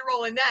 he has a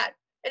role in that,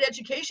 an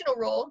educational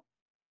role,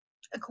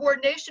 a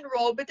coordination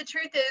role. But the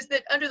truth is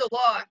that under the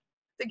law,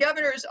 the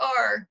governors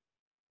are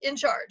in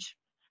charge.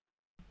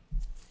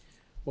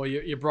 Well,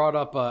 you brought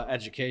up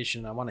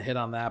education. I want to hit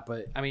on that.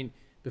 But I mean,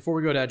 before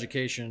we go to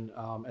education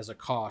as a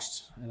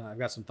cost, and I've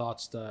got some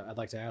thoughts I'd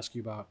like to ask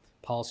you about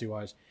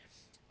policy-wise.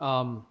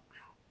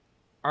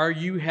 Are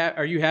you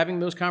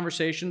having those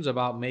conversations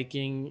about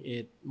making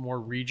it more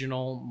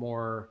regional,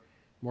 more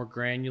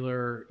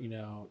granular,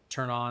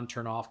 turn on,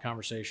 turn off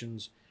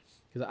conversations?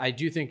 Because I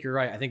do think you're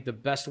right. I think the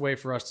best way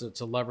for us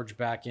to leverage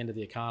back into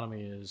the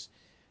economy is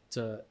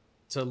to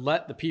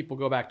let the people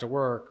go back to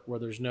work where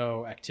there's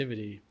no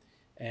activity,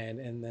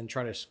 and then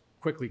try to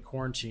quickly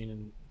quarantine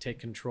and take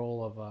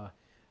control of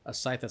a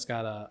site that's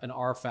got an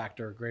R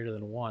factor greater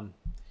than 1.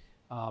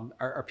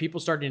 Are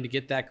people starting to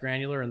get that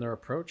granular in their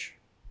approach?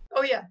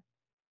 Oh yeah.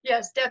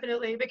 Yes,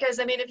 definitely. Because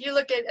I mean, if you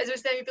look at, as I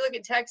was saying, if you look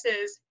at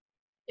Texas,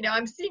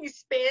 I'm seeing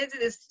spans of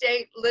the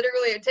state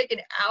literally it take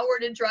an hour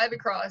to drive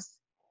across,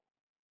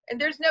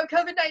 and there's no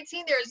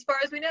COVID-19 there as far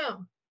as we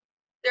know.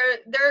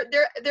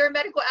 Their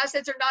medical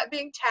assets are not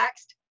being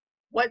taxed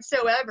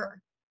whatsoever.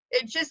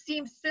 It just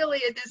seems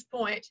silly at this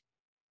point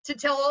to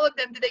tell all of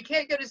them that they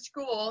can't go to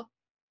school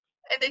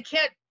and they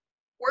can't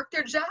work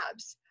their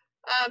jobs.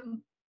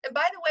 And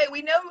by the way,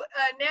 we know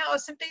now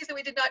some things that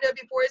we did not know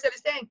before. As I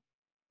was saying,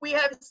 we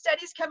have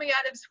studies coming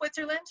out of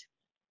Switzerland,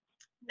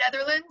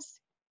 Netherlands,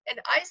 and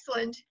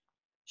Iceland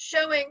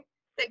showing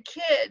that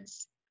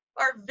kids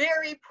are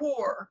very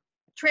poor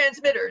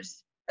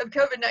transmitters of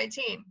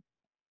COVID-19.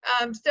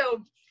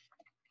 So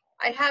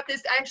I have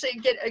this, I actually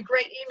get a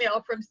great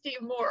email from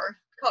Steve Moore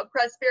called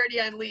Prosperity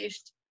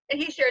Unleashed,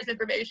 and he shares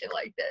information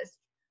like this.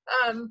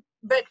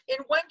 But in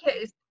one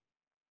case,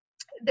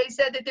 they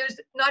said that there's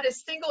not a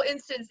single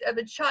instance of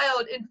a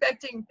child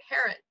infecting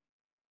parent,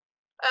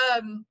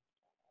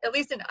 at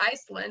least in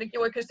Iceland,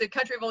 because the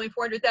country of only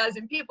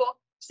 400,000 people.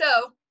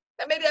 So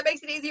maybe that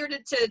makes it easier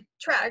to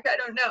track, I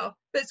don't know.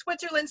 But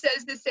Switzerland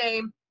says the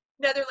same,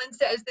 Netherlands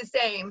says the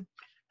same.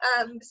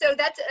 So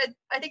that's,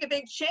 I think, a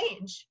big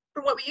change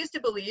from what we used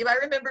to believe. I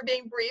remember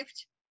being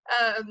briefed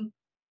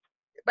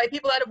by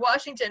people out of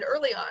Washington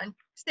early on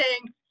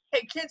saying,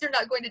 hey, kids are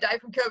not going to die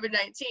from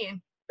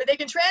COVID-19, but they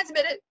can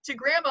transmit it to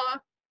grandma,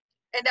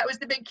 and that was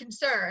the big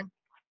concern.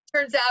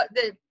 Turns out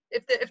that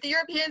if the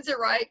Europeans are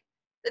right,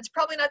 that's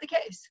probably not the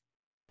case.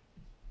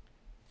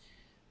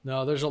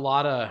 No, there's a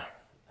lot of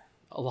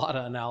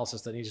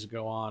analysis that needs to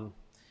go on.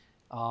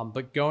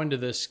 But going to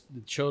the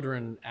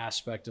children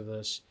aspect of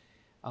this,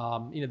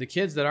 the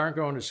kids that aren't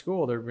going to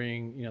school, they're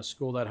being,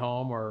 schooled at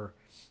home or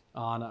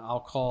on,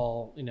 I'll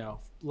call,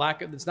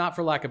 it's not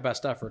for lack of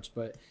best efforts,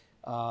 but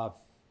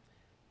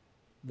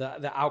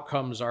the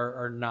outcomes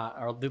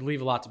they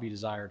leave a lot to be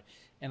desired.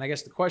 And I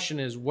guess the question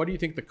is, what do you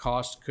think the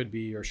cost could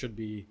be or should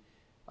be,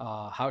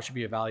 how it should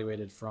be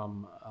evaluated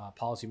from a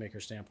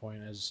policymaker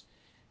standpoint? As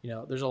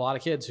there's a lot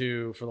of kids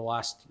who, for the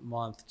last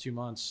month, 2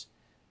 months,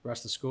 the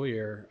rest of the school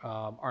year,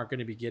 aren't going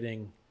to be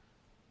getting,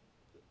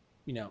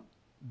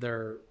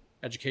 their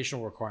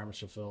educational requirements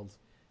fulfilled.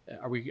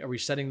 Are we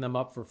setting them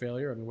up for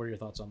failure? I mean, what are your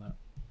thoughts on that?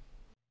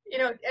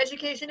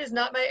 Education is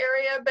not my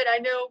area, but I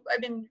know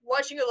I've been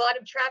watching a lot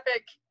of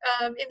traffic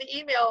in the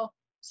email,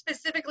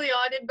 specifically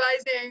on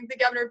advising the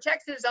governor of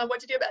Texas on what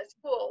to do about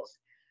schools.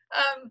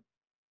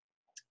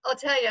 I'll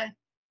tell you,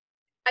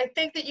 I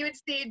think that you would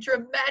see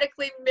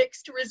dramatically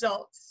mixed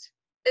results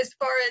as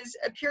far as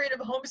a period of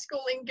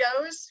homeschooling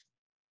goes.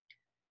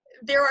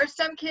 There are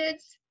some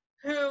kids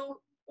who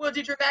will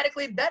do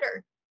dramatically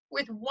better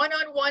with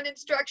one-on-one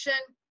instruction,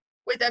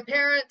 with a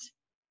parent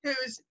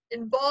who's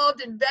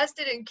involved,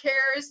 invested, and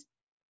cares,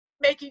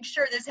 making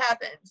sure this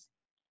happens.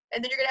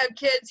 And then you're going to have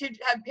kids who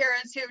have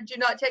parents who do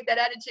not take that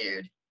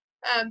attitude.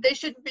 They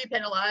shouldn't be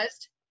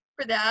penalized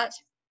for that.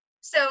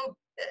 So,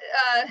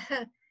 I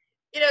think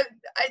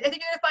you're going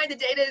to find the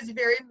data is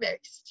very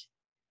mixed.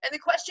 And the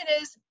question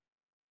is,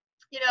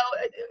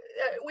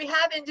 we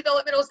have in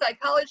developmental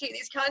psychology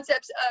these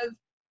concepts of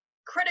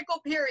critical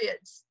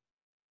periods.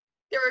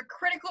 There are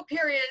critical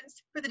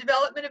periods for the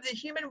development of the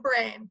human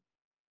brain.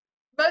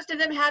 Most of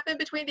them happen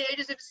between the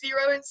ages of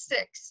 0 and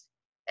 6.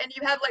 And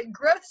you have like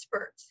growth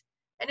spurts.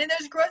 And in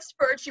those growth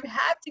spurts, you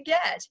have to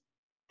get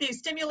the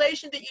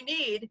stimulation that you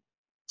need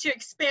to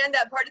expand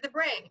that part of the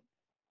brain,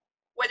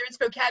 whether it's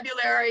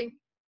vocabulary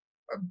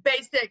or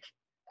basic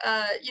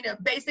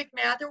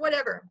math or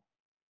whatever.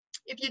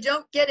 If you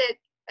don't get it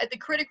at the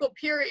critical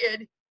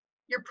period,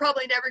 you're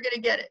probably never going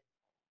to get it.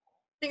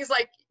 Things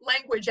like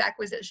language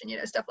acquisition,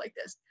 stuff like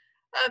this.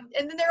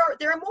 And then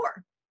there are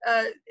more.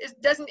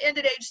 It doesn't end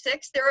at age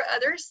 6. There are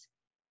others.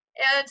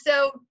 And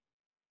so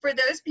for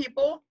those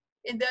people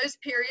in those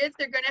periods,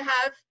 they're going to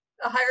have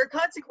a higher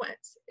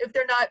consequence if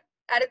they're not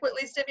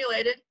adequately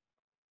stimulated.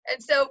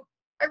 And so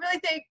I really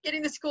think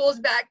getting the schools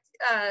back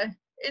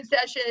in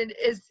session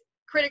is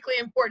critically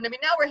important. I mean,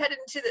 now we're headed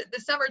into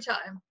the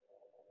summertime,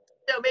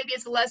 so maybe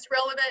it's less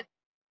relevant.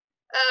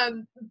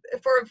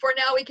 For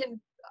now, we can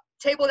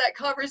table that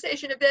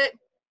conversation a bit.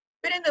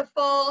 But in the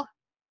fall,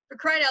 for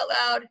crying out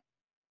loud,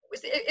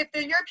 if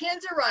the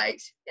Europeans are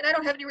right, and I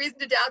don't have any reason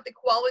to doubt the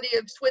quality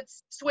of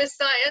Swiss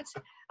science,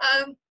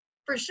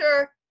 for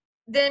sure,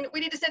 then we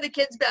need to send the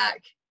kids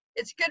back.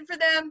 It's good for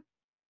them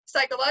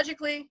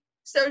psychologically,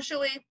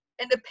 socially,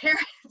 and the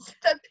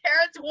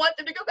parents want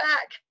them to go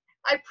back.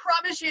 I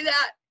promise you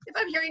that. If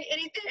I'm hearing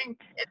anything,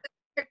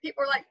 if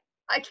people are like,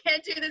 I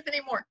can't do this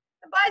anymore.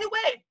 And by the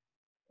way,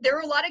 there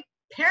are a lot of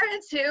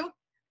parents who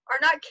are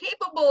not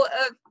capable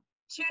of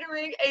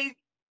tutoring a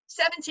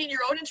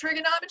 17-year-old in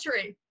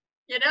trigonometry.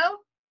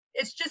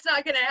 It's just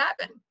not going to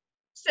happen.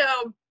 So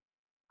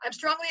I'm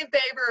strongly in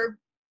favor,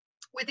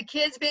 with the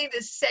kids being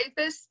the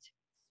safest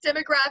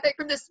demographic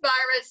from this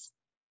virus,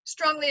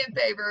 strongly in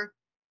favor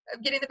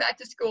of getting them back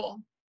to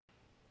school.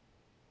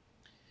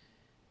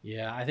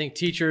 Yeah, I think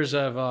teachers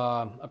of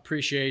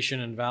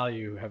appreciation and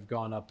value have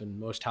gone up in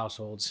most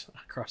households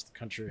across the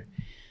country,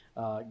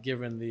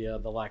 given the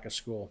lack of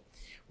school.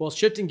 Well,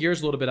 shifting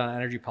gears a little bit on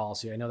energy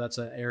policy, I know that's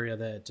an area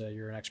that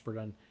you're an expert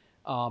in.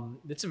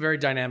 It's a very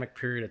dynamic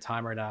period of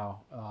time right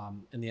now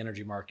in the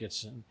energy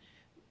markets, and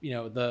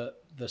the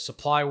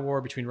supply war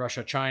between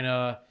Russia and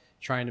China,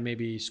 trying to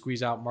maybe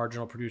squeeze out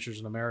marginal producers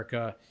in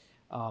America.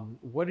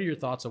 What are your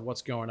thoughts of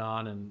what's going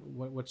on, and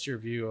what's your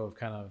view of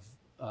kind of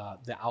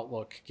the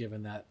outlook,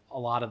 given that a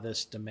lot of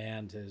this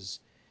demand has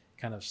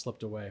kind of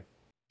slipped away?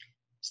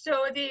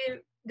 So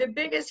the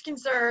biggest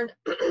concern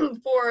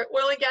for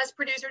oil and gas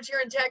producers here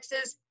in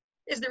Texas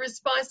is the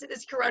response to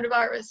this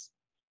coronavirus,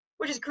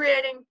 which is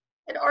creating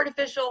an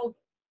artificial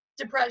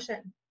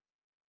depression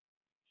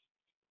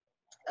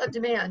of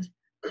demand.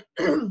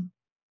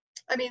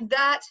 I mean,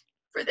 that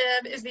for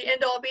them is the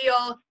end all be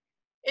all.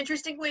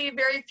 Interestingly,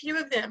 very few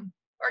of them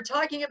are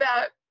talking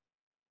about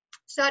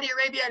Saudi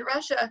Arabia and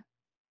Russia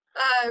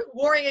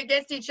warring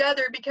against each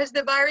other because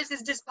the virus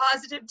is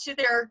dispositive to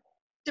their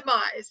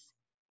demise.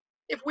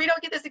 If we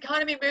don't get this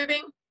economy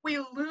moving, we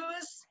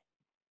lose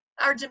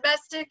our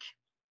domestic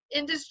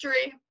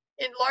industry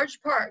in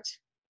large part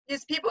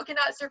because people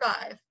cannot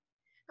survive.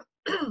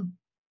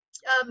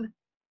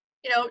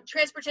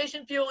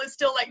 Transportation fuel is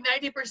still like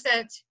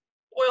 90%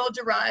 oil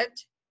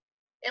derived,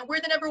 and we're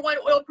the #1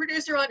 oil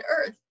producer on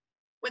earth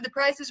when the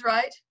price is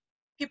right.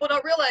 People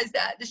don't realize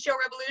that. The shale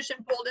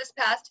revolution pulled us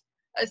past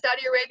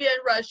Saudi Arabia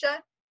and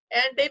Russia,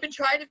 and they've been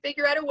trying to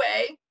figure out a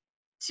way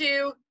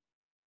to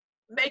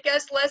make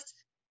us less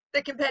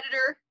the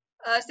competitor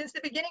since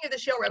the beginning of the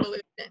shale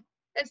revolution.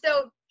 And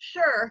so,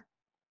 sure,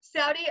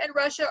 Saudi and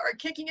Russia are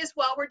kicking us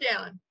while we're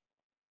down.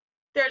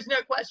 There's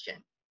no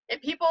question.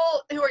 And people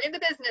who are in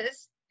the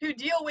business who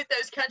deal with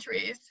those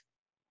countries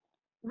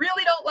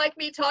really don't like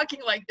me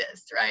talking like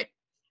this, right?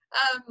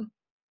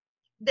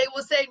 They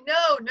will say,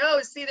 no,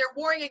 see, they're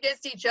warring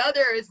against each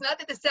other. It's not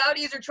that the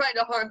Saudis are trying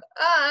to harm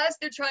us,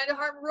 they're trying to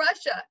harm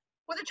Russia.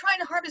 Well, they're trying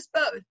to harm us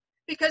both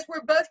because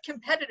we're both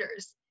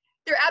competitors.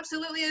 There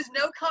absolutely is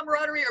no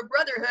camaraderie or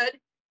brotherhood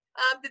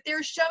that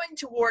they're showing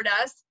toward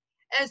us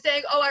and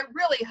saying, oh, I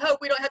really hope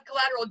we don't have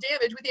collateral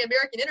damage with the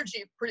American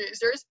energy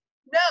producers.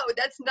 No,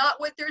 that's not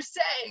what they're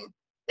saying.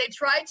 They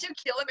tried to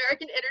kill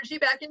American energy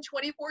back in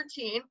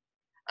 2014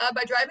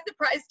 by driving the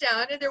price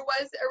down, and there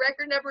was a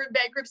record number of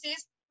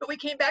bankruptcies, but we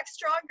came back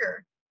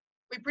stronger.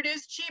 We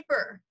produced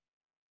cheaper.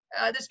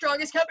 The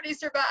strongest companies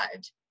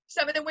survived.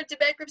 Some of them went to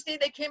bankruptcy.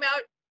 They came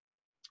out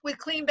with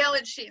clean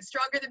balance sheets,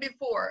 stronger than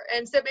before.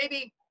 And so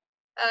maybe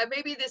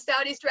the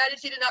Saudi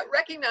strategy to not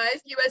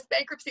recognize U.S.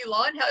 bankruptcy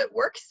law and how it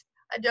works,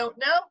 I don't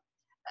know.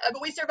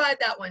 But we survived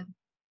that one.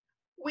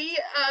 We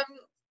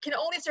can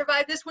only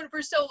survive this one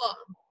for so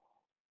long.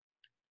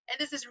 And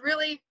this is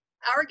really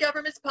our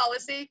government's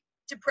policy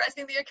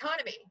depressing the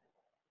economy,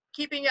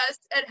 keeping us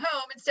at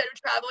home instead of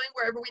traveling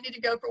wherever we need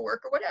to go for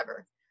work or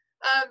whatever.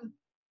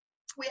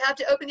 We have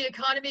to open the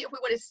economy if we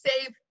want to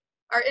save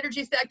our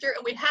energy sector,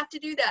 and we have to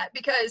do that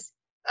because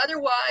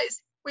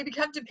otherwise we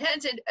become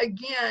dependent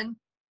again,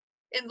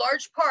 in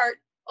large part,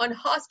 on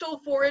hostile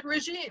foreign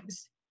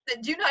regimes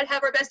that do not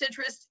have our best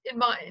interests in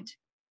mind.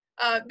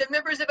 The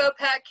members of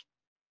OPEC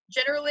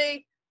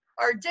generally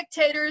are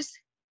dictators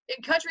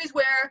in countries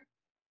where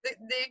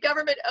the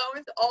government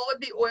owns all of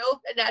the oil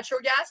and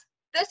natural gas.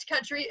 This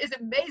country is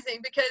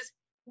amazing because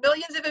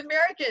millions of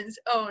Americans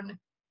own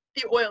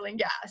the oil and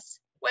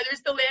gas, whether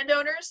it's the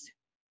landowners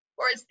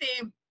or it's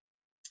the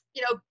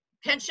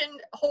pension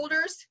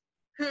holders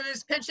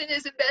whose pension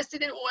is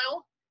invested in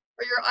oil,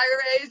 or your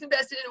IRA is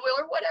invested in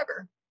oil, or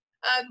whatever.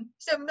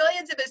 So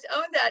millions of us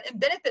own that and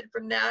benefit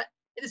from that.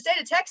 In the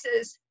state of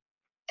Texas,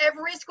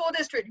 every school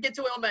district gets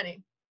oil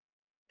money.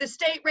 The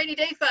state rainy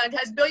day fund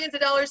has billions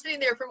of dollars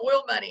sitting there from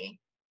oil money.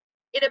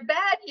 In a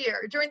bad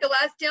year, during the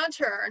last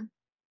downturn,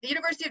 the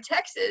University of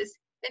Texas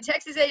and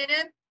Texas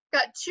A&M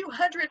got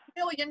 $200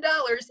 million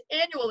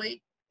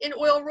annually in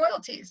oil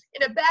royalties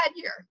in a bad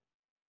year.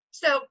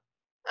 So,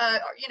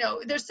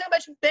 there's so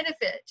much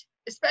benefit,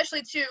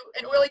 especially to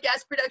an oil and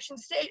gas production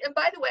state. And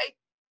by the way,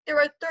 there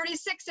are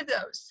 36 of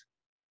those.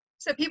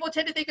 So people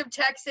tend to think of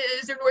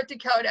Texas or North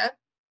Dakota.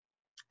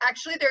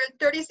 Actually, there are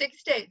 36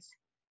 states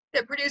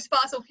that produce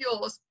fossil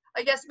fuels.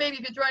 I guess maybe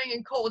if you're throwing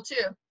in coal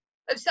too,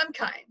 of some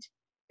kind.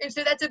 And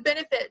so that's a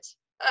benefit.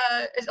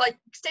 It's like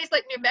states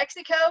like New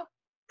Mexico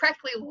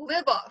practically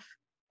live off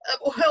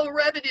of oil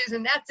revenues,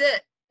 and that's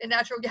it, and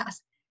natural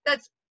gas.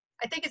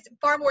 I think it's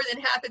far more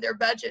than half of their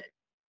budget.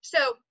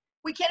 So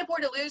we can't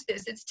afford to lose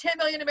this. It's 10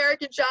 million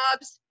American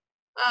jobs.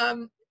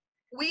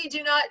 We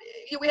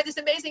have this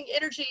amazing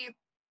energy,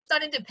 it's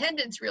not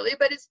independence really,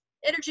 but it's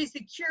energy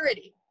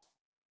security.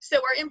 So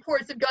our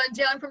imports have gone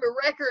down from a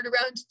record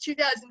around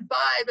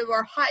 2005 of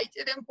our height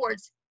of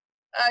imports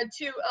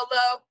to a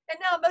low. And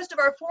now most of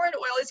our foreign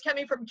oil is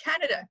coming from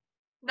Canada,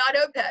 not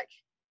OPEC,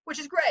 which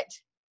is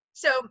great.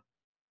 So,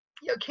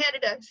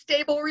 Canada,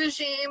 stable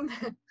regime,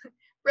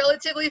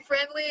 relatively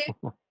friendly,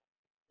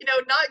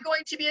 not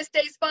going to be a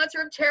state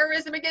sponsor of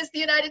terrorism against the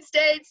United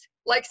States,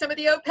 like some of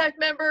the OPEC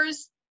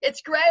members.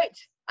 It's great.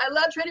 I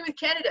love trading with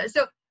Canada.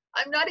 So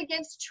I'm not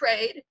against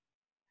trade.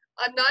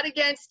 I'm not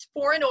against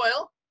foreign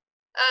oil.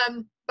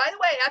 By the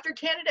way, after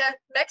Canada,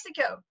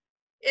 Mexico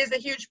is a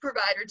huge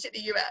provider to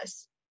the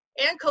U.S.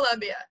 and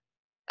Colombia.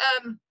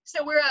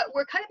 So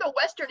we're kind of a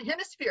Western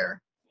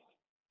Hemisphere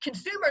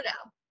consumer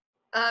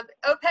now.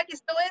 OPEC is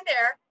still in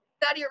there.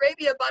 Saudi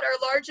Arabia bought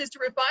our largest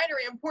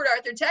refinery in Port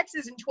Arthur,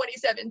 Texas in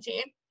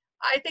 2017.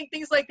 I think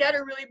things like that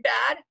are really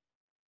bad.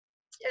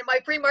 And my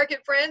free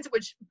market friends,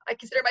 which I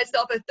consider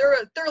myself a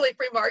thoroughly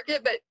free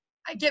market, but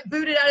I get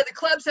booted out of the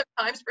club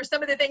sometimes for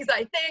some of the things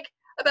I think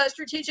about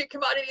strategic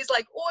commodities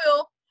like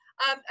oil.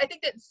 I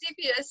think that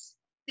CFIUS,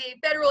 the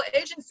federal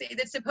agency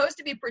that's supposed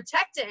to be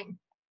protecting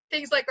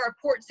things like our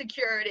port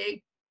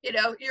security,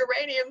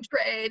 uranium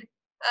trade,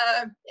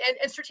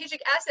 and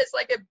strategic assets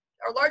like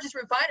our largest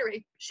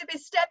refinery, should be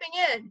stepping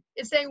in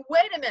and saying,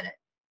 wait a minute,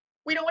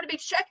 we don't want to be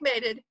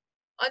checkmated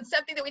on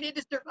something that we need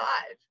to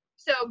survive.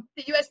 So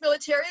the U.S.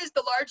 military is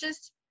the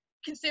largest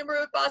consumer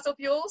of fossil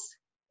fuels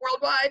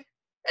worldwide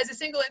as a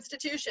single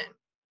institution.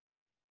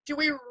 Do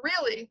we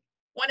really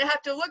want to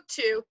have to look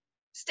to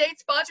state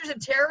sponsors of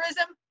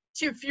terrorism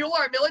to fuel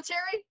our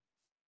military?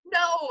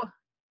 No.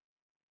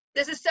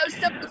 This is so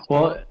simple.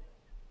 Well,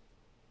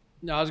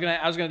 no, I was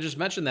gonna just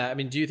mention that. I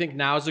mean, do you think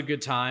now is a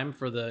good time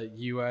for the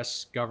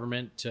U.S.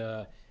 government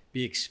to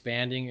be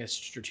expanding its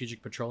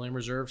strategic petroleum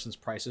reserve since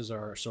prices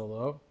are so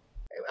low?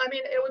 I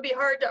mean, it would be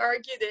hard to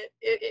argue that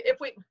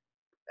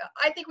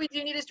I think we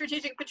do need a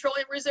strategic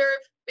petroleum reserve,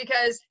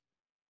 because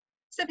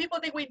some people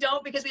think we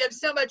don't because we have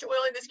so much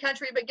oil in this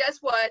country. But guess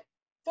what?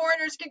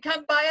 Foreigners can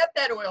come buy up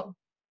that oil,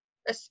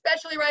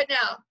 especially right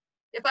now.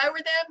 If I were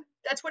them,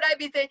 that's what I'd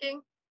be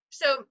thinking.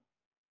 So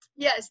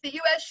yes, the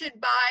U.S. should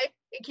buy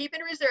and keep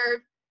in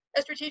reserve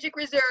a strategic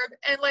reserve.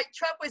 And like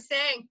Trump was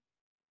saying,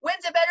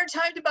 when's a better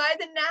time to buy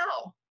than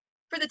now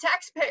for the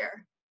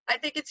taxpayer? I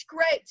think it's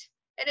great.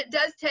 And it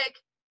does take,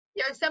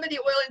 some of the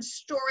oil and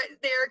store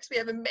it there, because we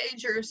have a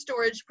major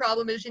storage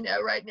problem, as you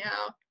know, right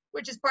now,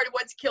 which is part of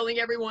what's killing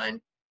everyone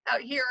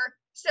out here.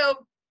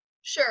 So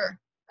sure,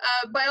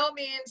 by all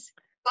means,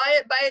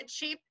 buy it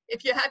cheap.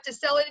 If you have to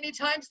sell it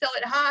anytime, sell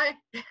it high.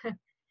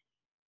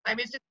 I mean,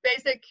 it's just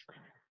basic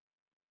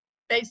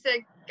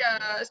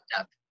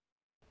stuff.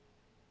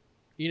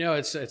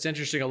 It's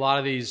interesting. A lot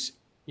of these,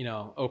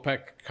 OPEC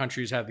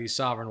countries have these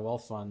sovereign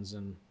wealth funds,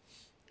 and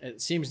it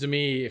seems to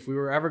me if we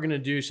were ever going to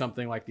do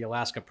something like the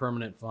Alaska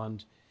Permanent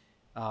Fund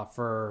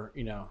for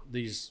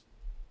these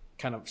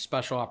kind of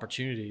special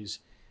opportunities,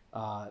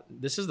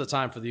 this is the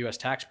time for the U.S.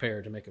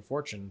 taxpayer to make a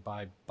fortune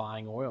by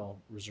buying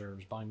oil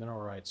reserves, buying mineral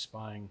rights,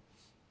 buying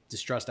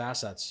distressed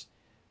assets.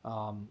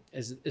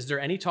 Is there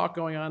any talk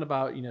going on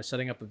about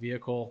setting up a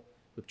vehicle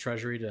with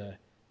Treasury to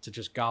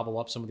just gobble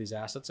up some of these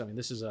assets? I mean,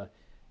 this is a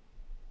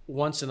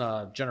once in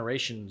a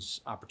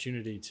generation's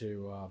opportunity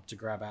to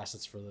grab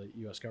assets for the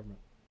U.S. government.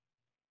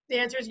 The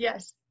answer is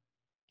yes.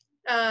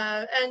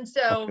 And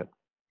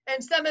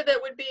some of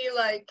it would be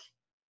like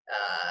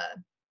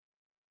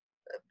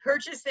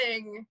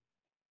purchasing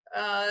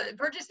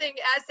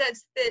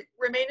assets that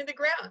remain in the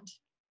ground.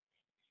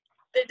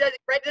 That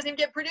doesn't even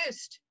get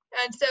produced.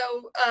 And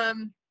so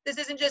this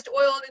isn't just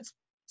oil that's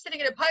sitting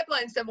in a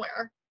pipeline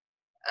somewhere,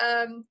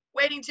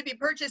 waiting to be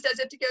purchased as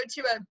if to go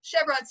to a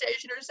Chevron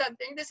station or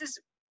something. This is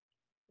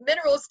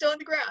minerals still in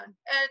the ground.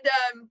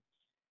 And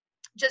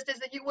just as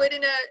you would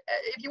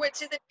if you went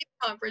to the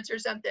conference or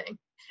something.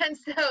 And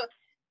so,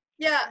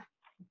 yeah,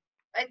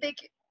 I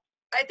think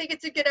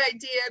it's a good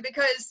idea,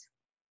 because,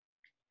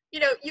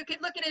 you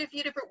could look at it a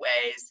few different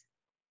ways.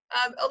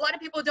 A lot of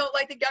people don't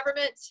like the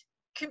government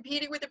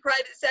competing with the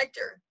private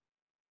sector.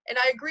 And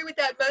I agree with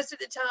that most of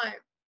the time.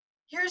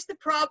 Here's the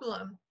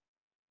problem.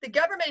 The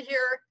government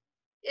here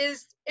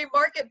is a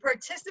market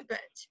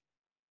participant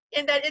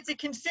in that it's a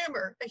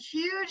consumer, a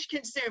huge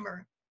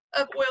consumer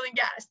of oil and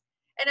gas.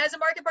 And as a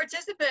market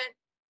participant,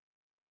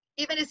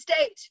 even a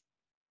state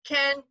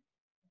can,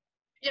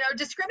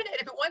 discriminate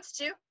if it wants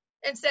to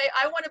and say,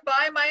 I want to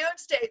buy my own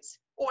state's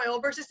oil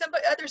versus some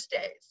other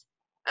states.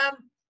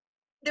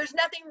 There's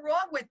nothing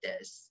wrong with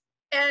this.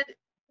 And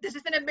this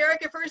is an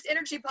America First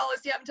energy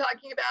policy I'm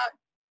talking about.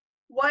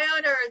 Why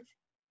on earth,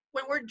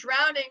 when we're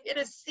drowning in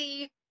a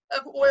sea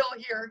of oil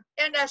here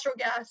and natural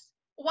gas,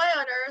 why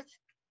on earth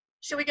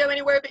should we go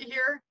anywhere but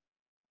here?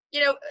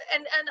 And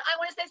I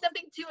want to say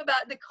something too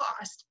about the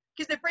cost,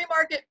 because the free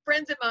market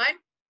friends of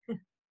mine,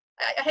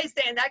 I hate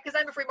saying that because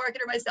I'm a free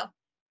marketer myself.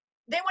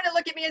 They want to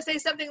look at me and say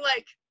something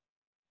like,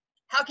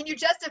 how can you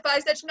justify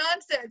such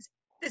nonsense?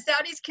 The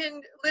Saudis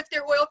can lift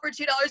their oil for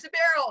 $2 a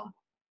barrel.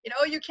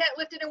 You can't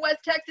lift it in West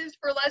Texas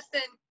for less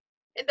than,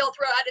 and they'll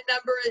throw out a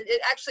number.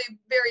 It actually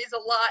varies a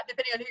lot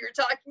depending on who you're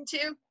talking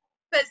to,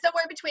 but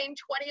somewhere between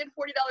 $20 and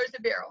 $40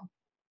 a barrel.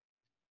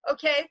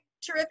 Okay,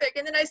 terrific.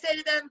 And then I say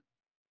to them,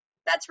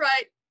 that's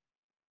right,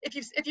 if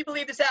you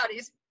believe the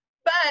Saudis.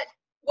 But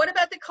what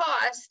about the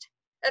cost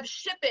of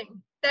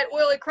shipping that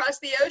oil across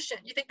the ocean?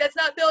 You think that's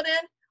not built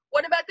in?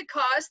 What about the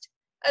cost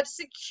of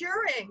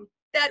securing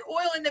that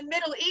oil in the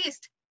Middle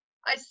East?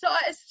 I saw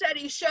a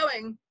study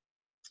showing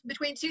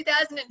between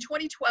 2000 and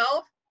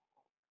 2012,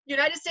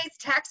 United States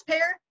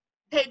taxpayer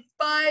paid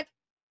 $5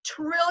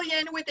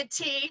 trillion with a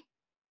T,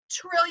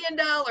 $trillion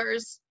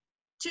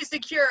to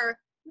secure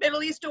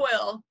Middle East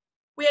oil.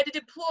 We had to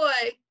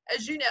deploy,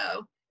 as you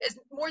know, as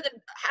more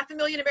than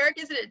 500,000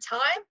 Americans at a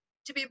time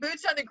to be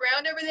boots on the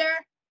ground over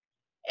there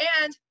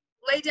and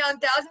lay down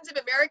thousands of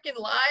American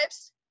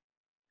lives.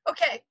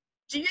 Okay,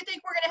 do you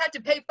think we're going to have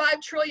to pay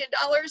 $5 trillion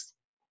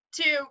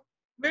to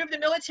move the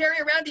military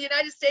around the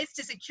United States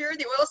to secure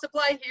the oil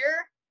supply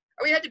here?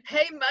 Or we had to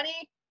pay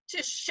money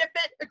to ship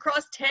it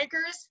across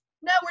tankers?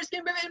 No, we're just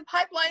going to move it in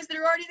pipelines that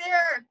are already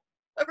there.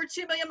 Over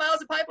 2 million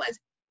miles of pipelines.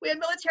 We have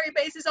military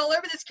bases all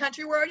over this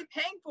country we're already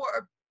paying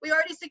for. We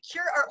already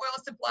secure our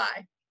oil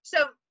supply.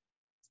 So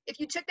if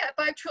you took that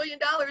 $5 trillion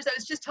I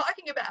was just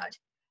talking about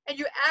and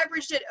you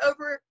averaged it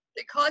over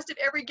the cost of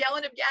every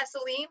gallon of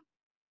gasoline,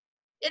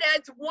 it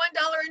adds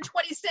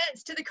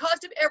 $1.20 to the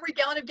cost of every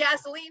gallon of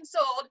gasoline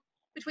sold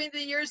between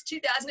the years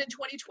 2000 and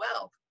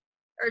 2012,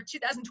 or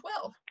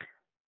 2012.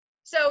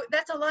 So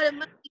that's a lot of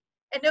money,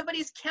 and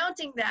nobody's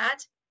counting that.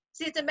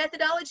 See, it's a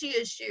methodology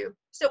issue.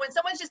 So when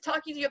someone's just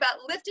talking to you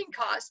about lifting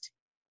cost,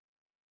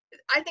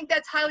 I think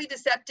that's highly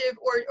deceptive,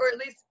 or at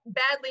least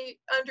badly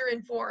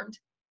underinformed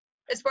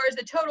as far as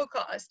the total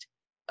cost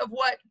of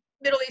what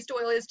Middle East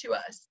oil is to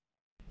us.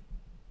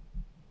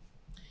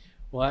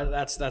 Well,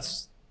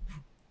 that's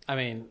I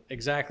mean,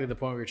 exactly the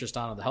point we were just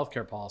on the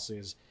healthcare policy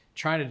is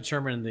trying to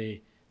determine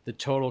the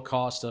total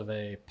cost of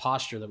a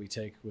posture that we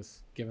take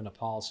with given a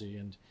policy,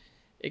 and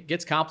it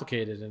gets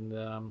complicated.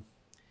 And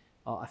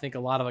I think a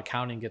lot of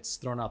accounting gets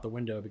thrown out the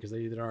window because they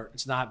either aren't,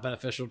 it's not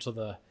beneficial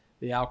to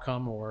the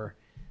outcome, or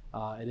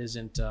it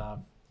isn't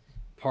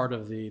part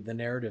of the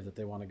narrative that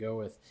they want to go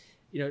with.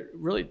 You know,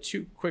 really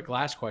three quick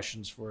last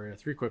questions.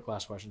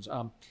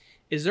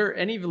 Is there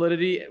any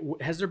validity?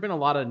 Has there been a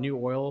lot of new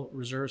oil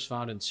reserves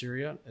found in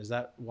Syria? Is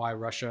that why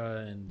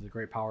Russia and the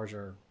great powers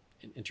are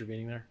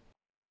intervening there?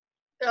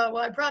 Well,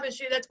 I promise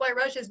you that's why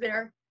Russia's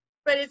there.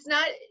 But it's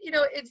not, you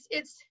know,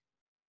 it's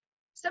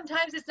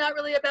sometimes it's not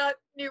really about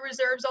new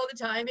reserves all the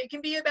time. It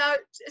can be about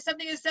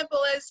something as simple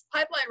as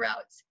pipeline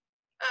routes,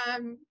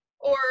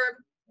 or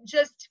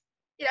just,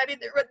 you know, I mean,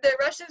 the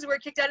Russians were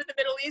kicked out of the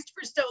Middle East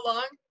for so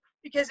long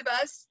because of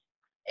us,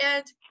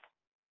 and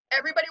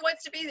everybody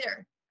wants to be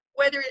there,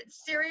 whether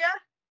it's Syria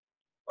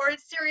or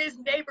it's Syria's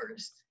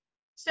neighbors.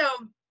 So,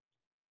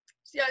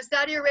 you know,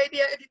 Saudi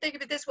Arabia, if you think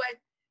of it this way,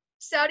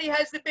 Saudi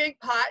has the big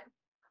pot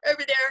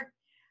over there,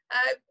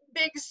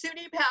 big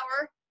Sunni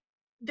power,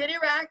 then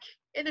Iraq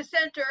in the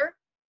center,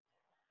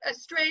 a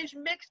strange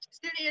mixed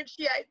Sunni and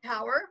Shiite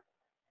power,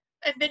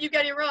 and then you've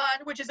got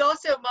Iran, which is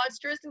also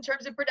monstrous in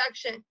terms of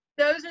production.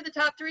 Those are the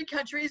top three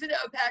countries in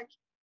OPEC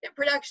in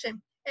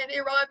production, and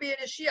Iran being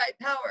a Shiite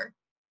power.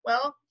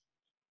 Well,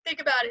 think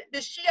about it.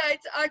 The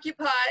Shiites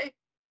occupy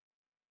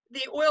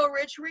the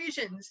oil-rich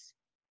regions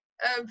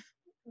of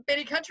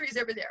many countries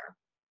over there.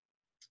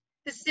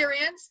 The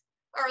Syrians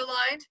are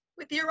aligned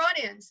with the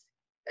Iranians,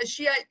 a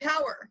Shiite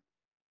power.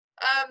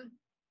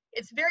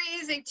 It's very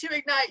easy to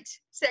ignite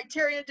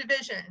sectarian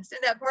divisions in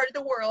that part of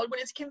the world when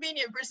it's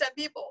convenient for some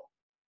people.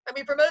 I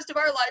mean, for most of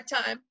our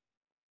lifetime,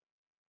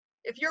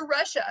 if you're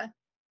Russia,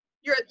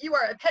 you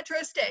are a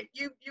petrostate.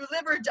 You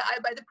live or die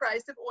by the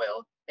price of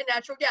oil and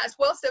natural gas.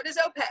 Well, so does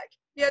OPEC.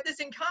 You have this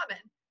in common.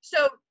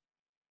 So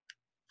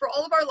for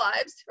all of our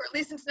lives, or at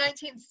least since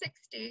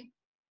 1960,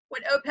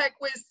 when OPEC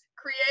was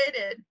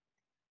created,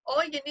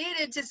 all you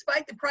needed to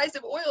spike the price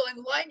of oil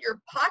and line your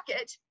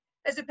pocket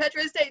as a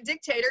petrostate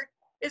dictator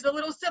is a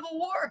little civil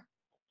war,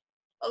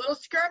 a little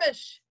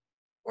skirmish,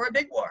 or a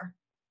big war.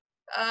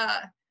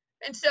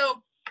 And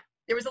so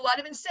there was a lot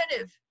of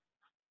incentive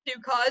to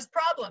cause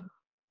problem.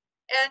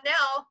 And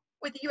now,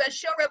 with the US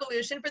shale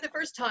revolution, for the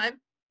first time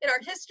in our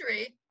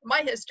history,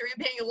 my history of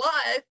being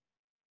alive,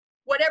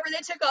 whatever they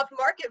took off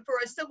market for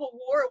a civil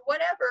war or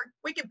whatever,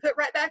 we can put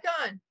right back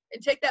on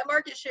and take that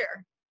market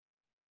share.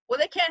 Well,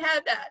 they can't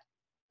have that.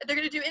 And they're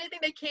going to do anything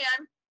they can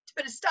to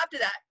put a stop to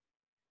that.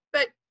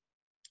 But,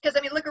 because,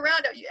 I mean, look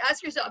around, you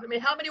ask yourself, I mean,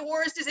 how many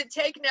wars does it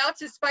take now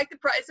to spike the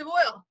price of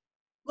oil?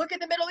 Look at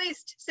the Middle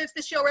East since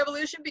the shale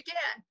revolution began.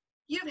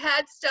 You've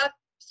had stuff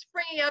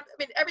springing up, I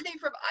mean, everything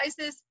from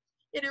ISIS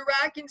in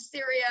Iraq and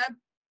Syria,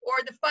 or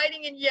the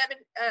fighting in Yemen,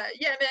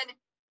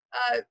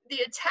 the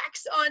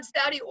attacks on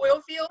Saudi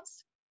oil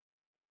fields.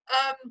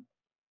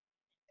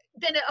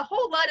 Then a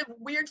whole lot of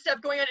weird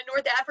stuff going on in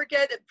North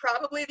Africa that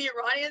probably the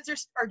Iranians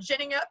are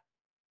ginning up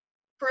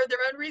for their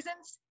own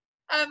reasons.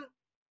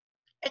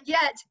 And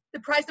yet, the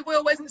price of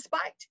oil wasn't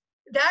spiked.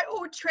 That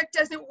old trick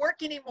doesn't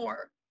work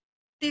anymore.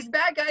 These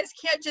bad guys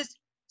can't just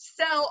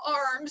sell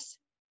arms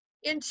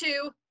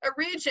into a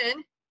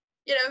region,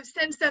 you know,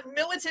 send some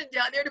militant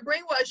down there to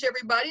brainwash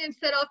everybody and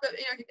set off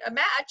a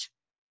match,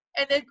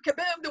 and then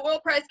kaboom, the oil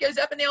price goes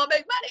up and they all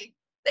make money.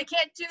 They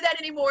can't do that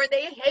anymore.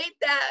 They hate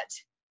that.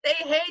 They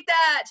hate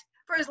that.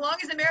 For as long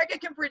as America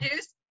can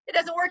produce, it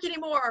doesn't work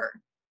anymore.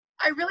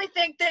 I really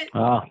think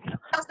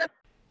that...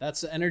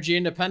 That's energy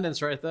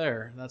independence right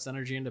there. That's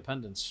energy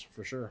independence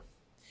for sure.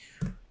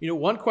 You know,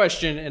 one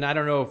question, and I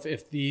don't know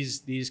if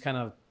these kind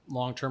of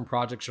long-term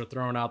projects are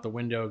thrown out the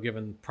window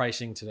given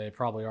pricing today,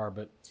 probably are,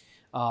 but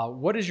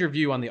what is your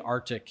view on the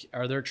Arctic?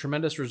 Are there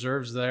tremendous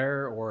reserves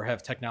there, or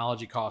have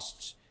technology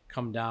costs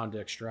come down to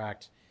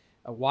extract?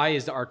 Why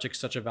is the Arctic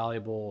such a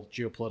valuable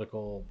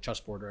geopolitical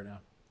chessboard right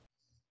now?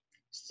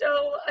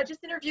 So I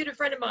just interviewed a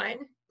friend of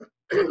mine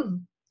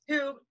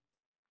who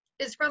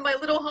is from my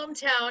little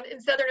hometown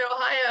in Southern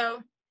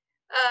Ohio.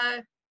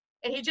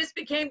 and he just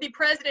became the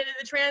president of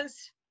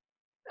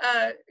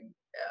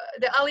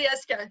the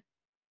Alyeska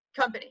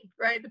company,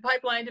 right? The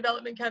pipeline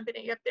development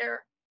company up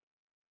there.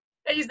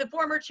 And he's the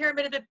former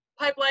chairman of the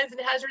Pipelines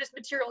and Hazardous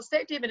Materials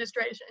Safety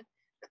Administration.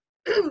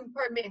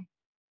 Pardon me.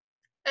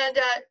 And,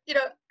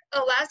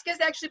 Alaska's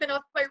actually been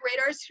off my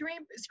radar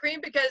screen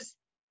because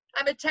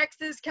I'm a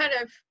Texas kind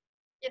of,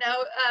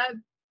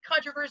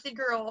 controversy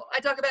girl. I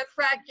talk about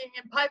fracking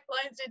and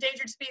pipelines and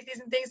endangered species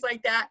and things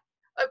like that.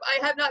 I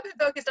have not been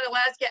focused on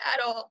Alaska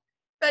at all.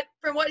 But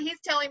from what he's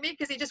telling me,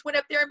 because he just went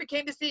up there and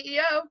became the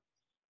CEO,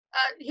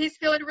 he's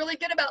feeling really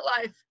good about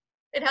life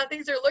and how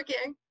things are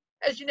looking.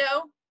 As you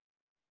know,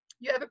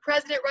 you have a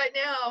president right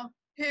now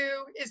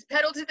who is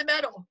pedal to the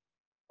metal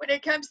when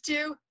it comes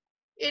to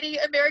any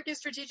American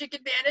strategic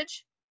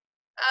advantage.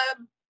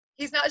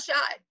 He's not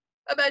shy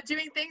about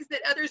doing things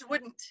that others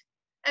wouldn't.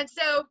 And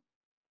so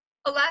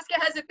Alaska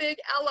has a big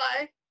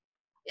ally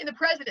in the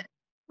president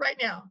right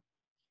now.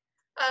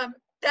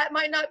 That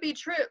might not be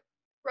true,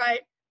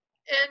 right?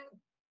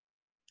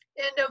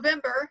 In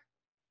November,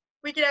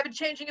 we could have a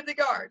changing of the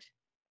guard.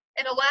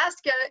 And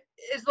Alaska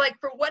is, like,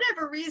 for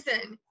whatever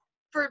reason,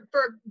 for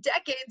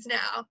decades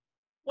now,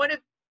 one of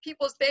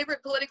people's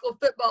favorite political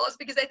footballs,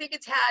 because I think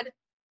it's had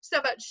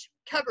so much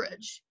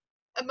coverage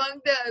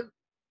among the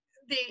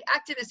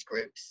activist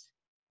groups.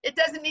 It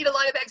doesn't need a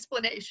lot of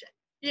explanation.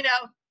 You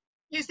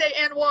say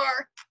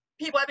Anwar,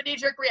 people have a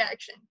knee-jerk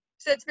reaction.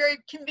 So it's very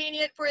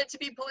convenient for it to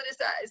be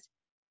politicized.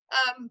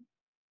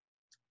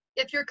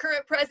 If your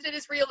current president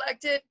is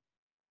reelected,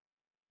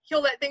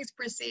 he'll let things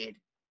proceed.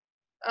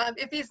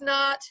 If he's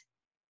not,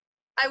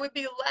 I would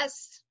be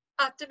less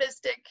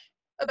optimistic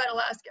about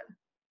Alaska.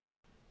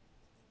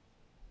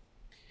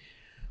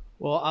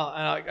 Well,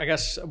 I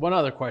guess one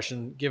other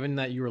question, given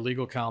that you were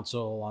legal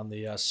counsel on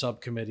the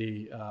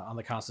subcommittee on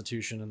the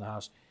Constitution in the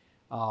House,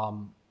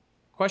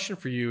 question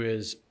for you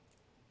is,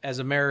 as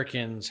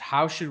Americans,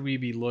 how should we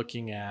be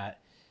looking at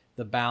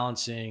the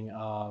balancing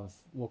of,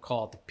 we'll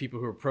call it the people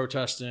who are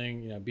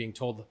protesting, being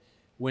told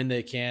when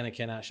they can and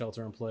cannot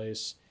shelter in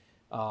place,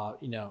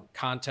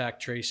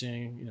 contact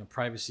tracing,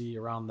 privacy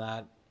around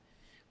that.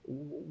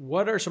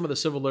 What are some of the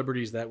civil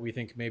liberties that we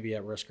think may be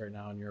at risk right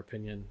now, in your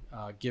opinion,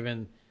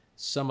 given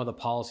some of the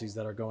policies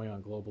that are going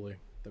on globally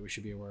that we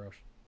should be aware of?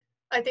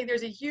 I think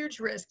there's a huge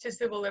risk to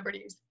civil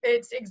liberties.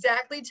 It's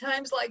exactly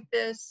times like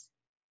this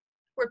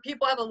where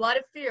people have a lot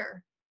of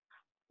fear,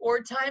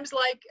 or times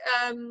like,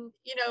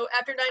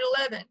 after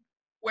 9/11,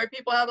 where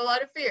people have a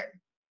lot of fear,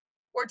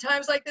 or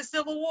times like the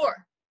Civil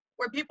War,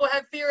 where people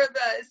have fear of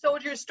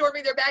soldiers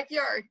storming their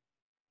backyard.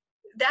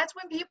 That's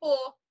when people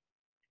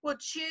will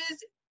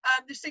choose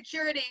the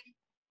security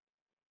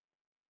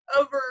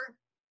over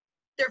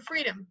their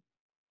freedom,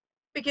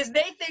 because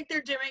they think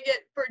they're doing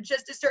it for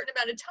just a certain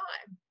amount of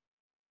time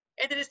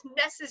and that it's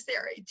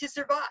necessary to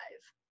survive.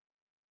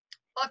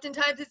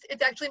 Oftentimes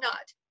it's actually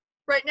not.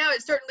 Right now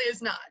it certainly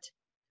is not.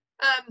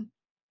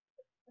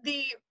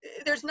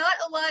 There's not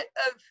a lot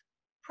of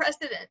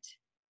precedent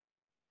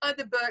on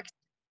the books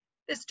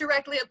that's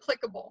directly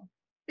applicable,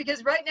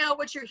 because right now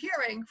what you're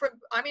hearing from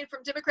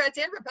Democrats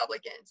and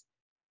Republicans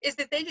is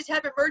that they just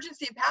have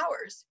emergency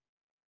powers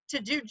to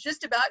do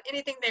just about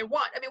anything they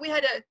want. We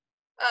had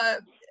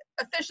a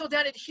official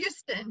down in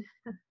Houston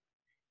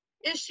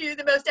issue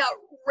the most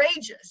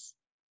outrageous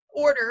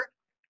order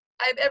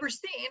I've ever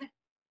seen,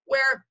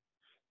 where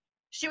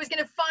she was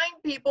going to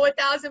fine people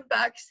 $1,000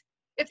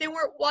 if they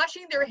weren't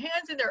washing their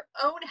hands in their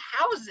own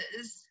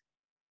houses,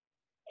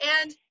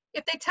 and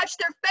if they touched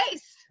their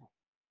face.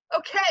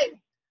 Okay,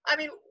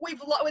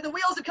 the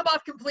wheels have come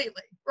off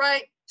completely,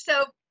 right?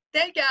 So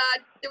thank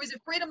God there was a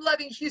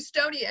freedom-loving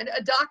Houstonian,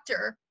 a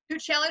doctor, who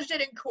challenged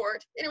it in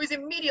court, and it was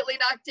immediately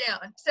knocked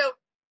down. So,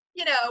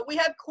 we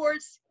have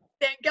courts,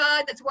 thank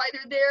God, that's why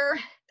they're there.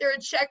 They're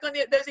in check on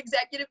those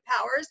executive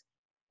powers.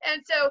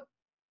 And so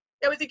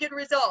that was a good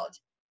result.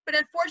 But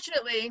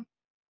unfortunately,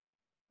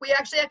 we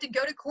actually have to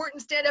go to court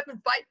and stand up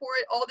and fight for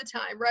it all the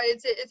time, right?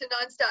 It's a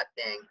nonstop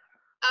thing.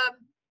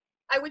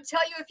 I would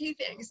tell you a few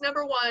things.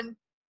 Number one,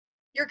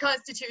 your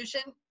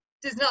Constitution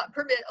does not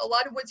permit a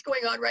lot of what's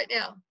going on right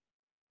now.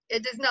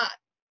 It does not.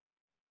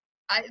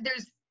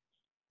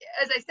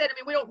 As I said,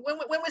 when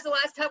was the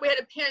last time we had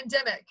a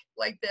pandemic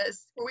like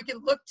this where we can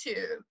look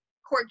to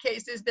court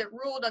cases that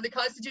ruled on the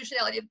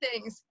constitutionality of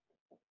things?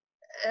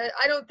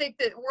 I don't think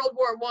that World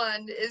War I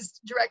is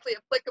directly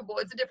applicable.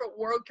 It's a different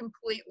world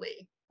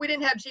completely. We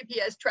didn't have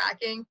GPS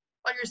tracking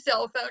on your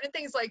cell phone and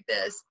things like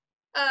this.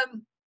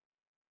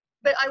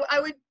 But I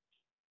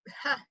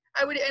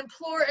would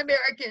implore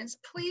Americans,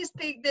 please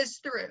think this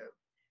through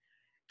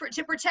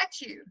to protect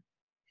you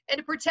and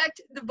to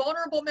protect the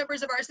vulnerable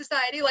members of our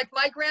society, like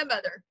my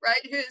grandmother,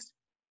 right, who's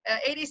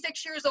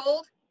 86 years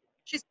old.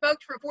 She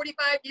smoked for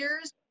 45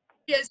 years.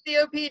 She has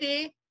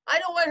COPD. I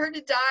don't want her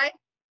to die.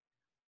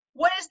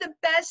 What is the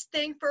best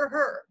thing for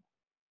her?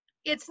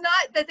 It's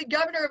not that the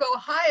governor of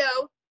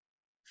Ohio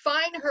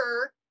fine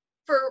her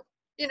for,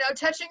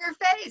 touching her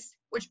face,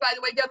 which, by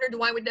the way, Governor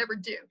DeWine would never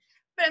do.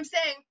 But I'm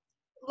saying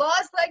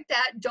laws like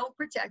that don't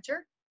protect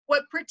her.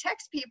 What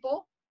protects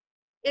people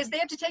is they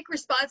have to take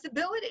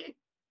responsibility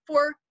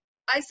for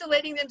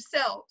isolating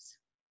themselves.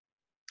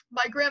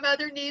 My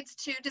grandmother needs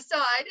to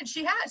decide, and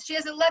she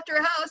hasn't left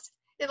her house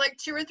in like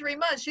 2 or 3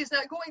 months. She's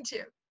not going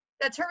to.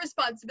 That's her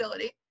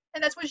responsibility,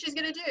 and that's what she's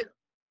going to do.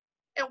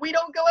 And we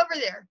don't go over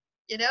there,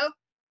 you know.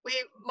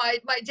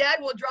 My dad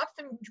will drop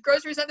some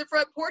groceries on the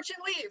front porch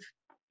and leave.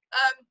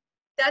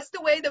 That's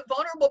the way the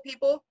vulnerable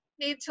people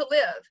need to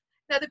live.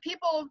 Now the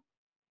people,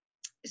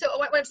 so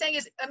what I'm saying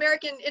is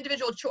American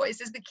individual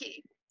choice is the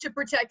key to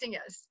protecting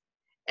us.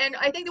 And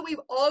I think that we've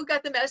all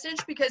got the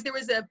message, because there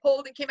was a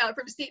poll that came out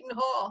from Seton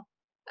Hall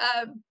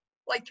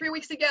like 3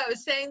 weeks ago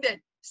saying that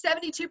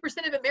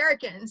 72% of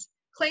Americans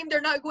claim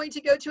they're not going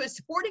to go to a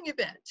sporting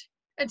event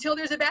until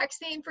there's a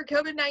vaccine for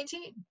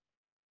COVID-19.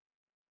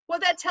 Well,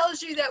 that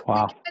tells you that,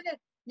 wow.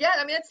 Yeah,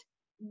 I mean,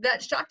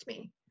 that shocked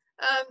me.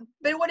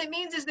 But what it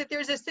means is that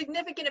there's a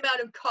significant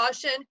amount of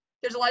caution.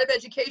 There's a lot of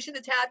education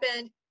that's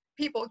happened.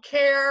 People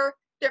care.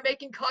 They're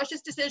making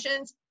cautious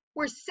decisions.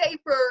 We're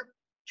safer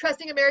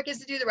trusting Americans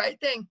to do the right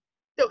thing.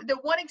 The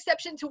one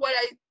exception to what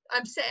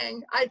I'm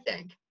saying, I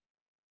think,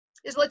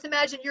 is let's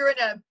imagine you're in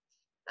a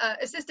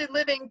assisted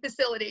living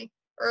facility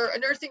or a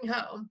nursing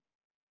home,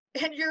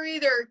 and you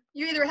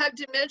either have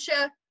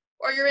dementia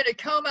or you're in a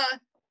coma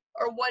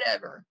or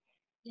whatever.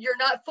 You're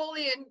not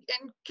fully in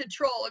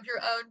control of your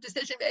own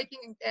decision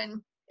making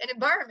and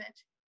environment.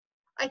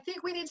 I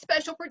think we need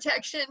special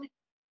protection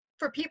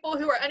for people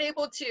who are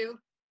unable to,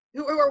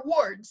 who are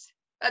wards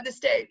of the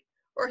state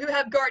or who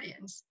have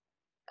guardians.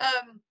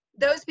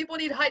 Those people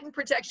need heightened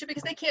protection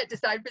because they can't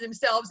decide for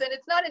themselves, and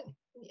it's not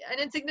an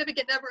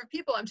insignificant number of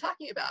people I'm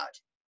talking about.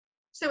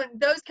 So in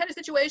those kind of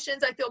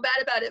situations, I feel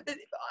bad about it.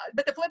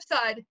 But the flip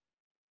side,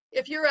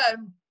 if you're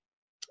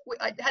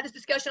I had this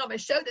discussion on my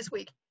show this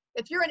week.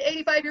 If you're an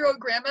 85-year-old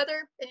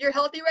grandmother and you're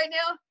healthy right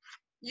now,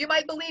 you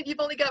might believe you've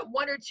only got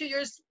 1 or 2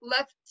 years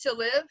left to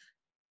live.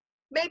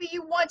 Maybe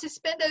you want to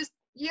spend those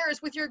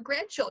years with your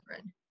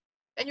grandchildren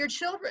and your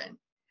children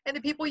and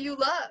the people you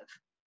love.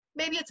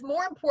 Maybe it's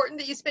more important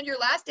that you spend your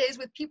last days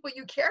with people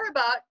you care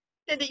about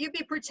than that you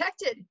be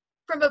protected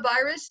from a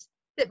virus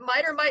that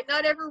might or might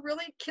not ever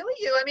really kill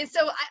you. I mean, so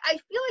I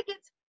feel like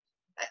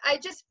I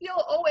just feel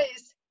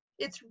always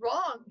it's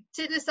wrong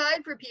to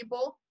decide for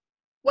people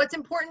what's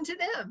important to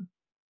them.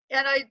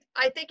 And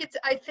I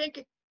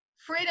think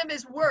freedom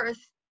is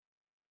worth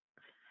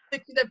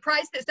the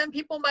price that some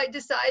people might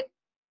decide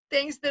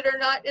things that are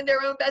not in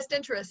their own best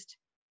interest.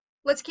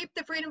 Let's keep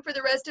the freedom for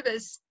the rest of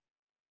us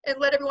and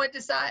let everyone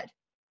decide.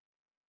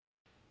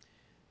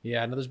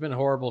 Yeah, I know there's been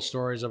horrible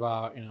stories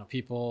about,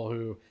 people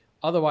who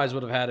otherwise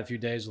would have had a few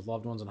days with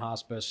loved ones in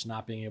hospice,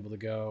 not being able to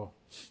go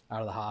out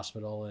of the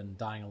hospital and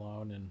dying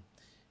alone. And,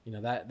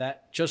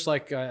 that just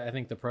like I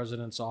think the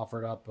president's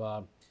offered up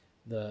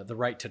the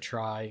right to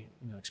try,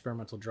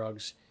 experimental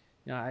drugs.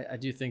 I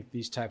do think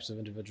these types of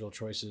individual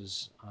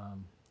choices,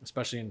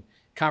 especially in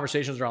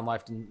conversations around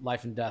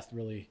life and death,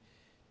 really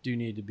do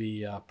need to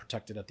be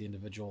protected at the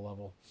individual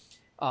level.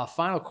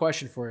 Final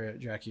question for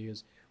you, Jacki,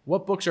 is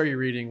what books are you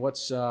reading?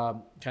 What's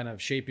kind of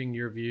shaping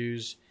your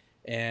views,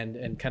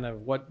 and kind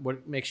of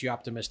what makes you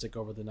optimistic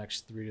over the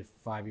next 3 to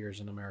 5 years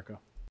in America?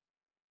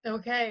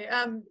 Okay,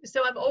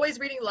 so I'm always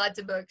reading lots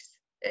of books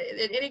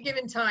at any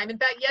given time. In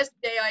fact,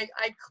 yesterday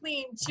I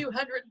cleaned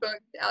 200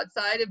 books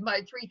outside of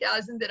my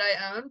 3,000 that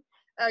I own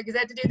because I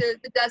had to do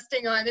the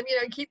dusting on them,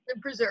 and keep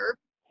them preserved.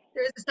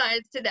 There's a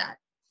science to that.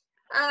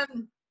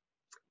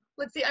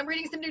 Let's see, I'm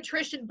reading some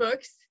nutrition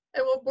books.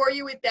 I won't bore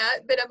you with that,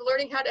 but I'm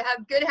learning how to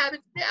have good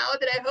habits now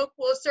that I hope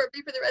will serve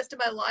me for the rest of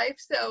my life.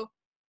 So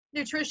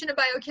nutrition and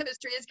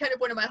biochemistry is kind of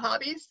one of my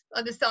hobbies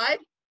on the side.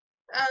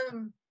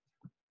 I'm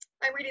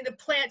reading The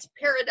Plant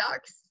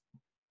Paradox,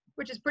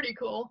 which is pretty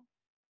cool.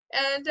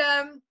 And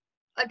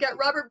I've got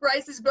Robert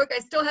Bryce's book I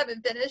still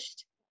haven't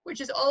finished,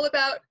 which is all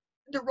about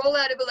the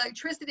rollout of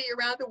electricity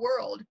around the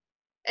world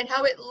and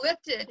how it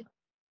lifted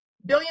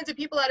billions of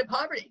people out of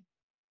poverty.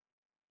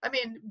 I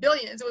mean,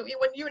 billions.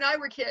 When you and I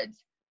were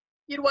kids,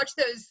 you'd watch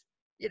those,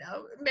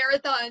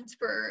 marathons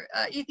for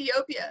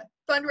Ethiopia,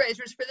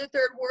 fundraisers for the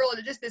third world,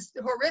 and just this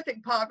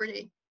horrific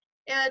poverty.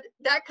 And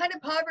that kind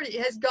of poverty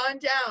has gone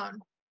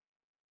down.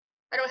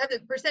 I don't have the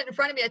percent in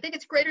front of me. I think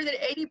it's greater than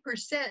 80%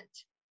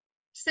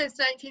 since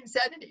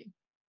 1970.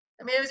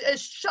 I mean, it was a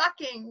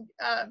shocking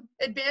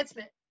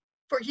advancement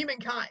for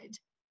humankind.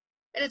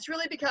 And it's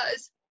really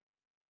because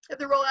of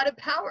the rollout of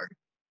power.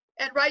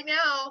 And right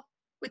now,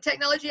 with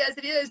technology as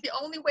it is, the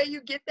only way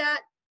you get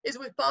that is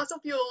with fossil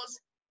fuels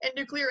and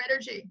nuclear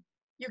energy.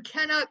 You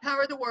cannot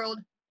power the world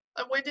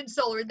on wind and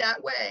solar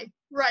that way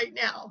right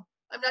now.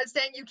 I'm not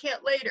saying you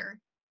can't later,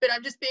 but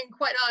I'm just being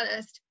quite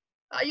honest.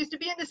 I used to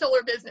be in the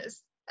solar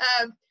business.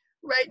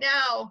 Right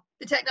now,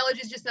 the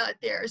technology is just not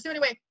there. So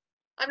anyway,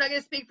 I'm not going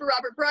to speak for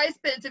Robert Bryce,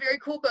 but it's a very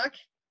cool book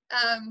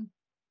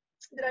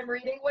that I'm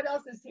reading. What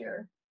else is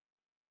here?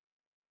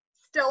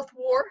 Stealth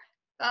War,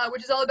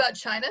 which is all about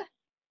China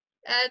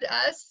and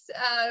us.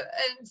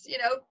 And,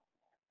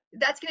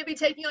 that's going to be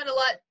taking on a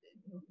lot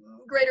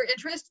greater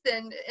interest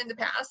than in the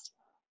past.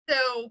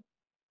 So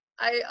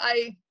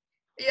I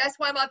Yes,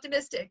 why I'm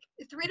optimistic.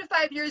 3 to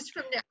 5 years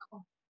from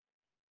now,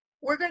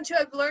 we're going to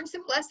have learned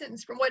some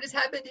lessons from what has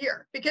happened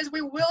here because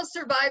we will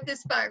survive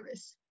this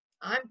virus.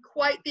 I'm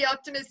quite the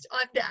optimist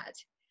on that.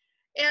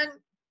 And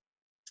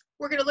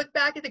we're going to look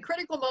back at the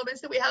critical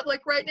moments that we have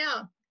like right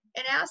now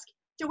and ask,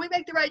 did we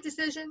make the right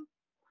decision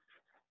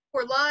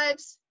for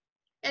lives?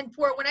 And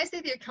for, when I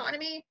say the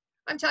economy,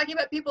 I'm talking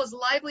about people's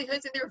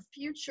livelihoods and their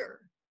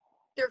future.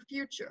 Their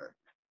future.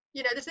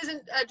 You know, this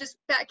isn't just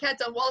fat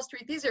cats on Wall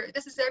Street. This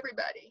is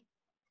everybody.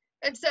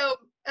 And so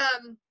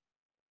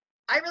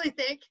I really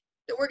think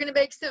that we're going to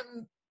make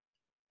some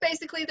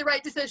basically the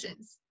right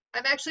decisions.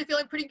 I'm actually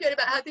feeling pretty good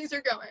about how things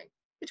are going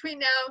between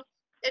now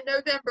and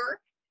November.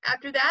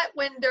 After that,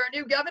 when there are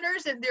new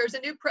governors and there's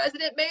a new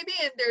president maybe,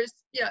 and there's,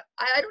 you know,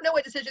 I don't know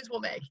what decisions we'll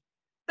make.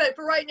 But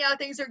for right now,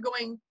 things are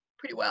going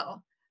pretty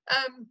well.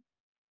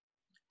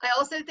 I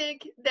also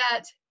think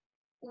that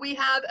we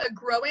have a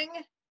growing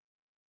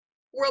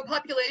world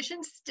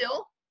population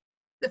still.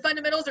 The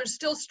fundamentals are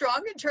still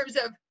strong in terms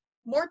of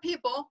more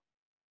people,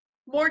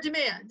 more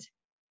demand.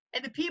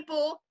 And the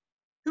people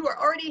who are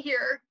already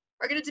here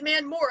are going to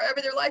demand more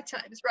over their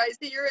lifetimes, right?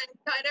 So you're in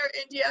China or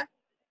India,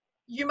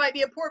 you might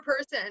be a poor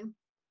person,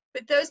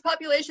 but those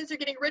populations are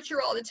getting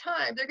richer all the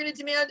time. They're going to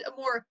demand a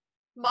more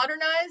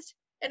modernized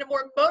and a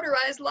more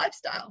motorized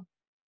lifestyle.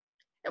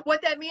 And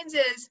what that means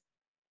is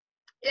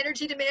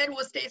energy demand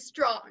will stay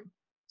strong.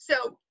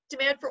 So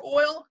demand for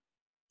oil,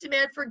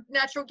 demand for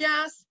natural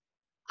gas.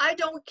 I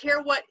don't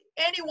care what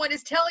anyone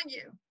is telling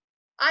you.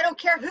 I don't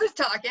care who's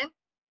talking.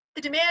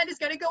 The demand is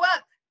going to go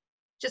up,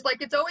 just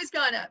like it's always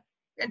gone up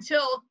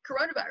until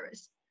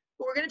coronavirus.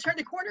 But we're going to turn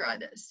the corner on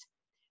this.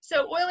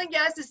 So oil and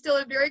gas is still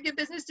a very good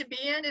business to be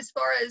in as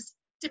far as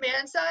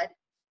demand side.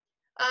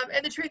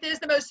 And the truth is,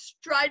 the most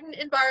strident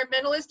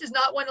environmentalist does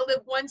not want to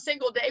live one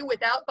single day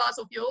without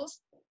fossil fuels.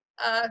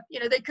 You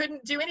know, they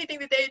couldn't do anything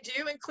that they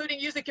do, including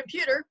use a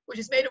computer, which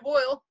is made of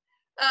oil,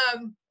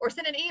 or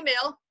send an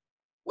email,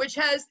 which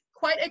has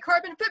quite a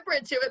carbon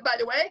footprint to it, by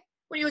the way,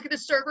 when you look at the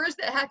servers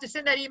that have to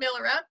send that email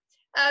around.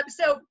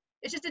 So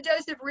it's just a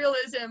dose of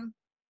realism.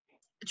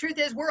 The truth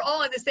is, we're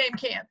all in the same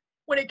camp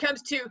when it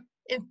comes to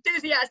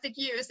enthusiastic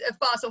use of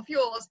fossil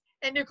fuels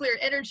and nuclear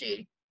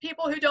energy.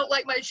 People who don't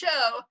like my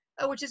show,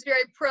 which is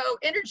very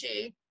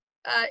pro-energy,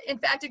 in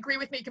fact, agree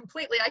with me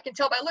completely. I can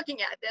tell by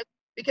looking at them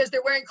because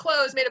they're wearing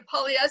clothes made of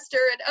polyester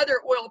and other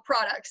oil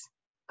products.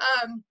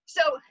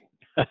 So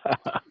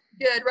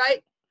good,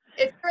 right?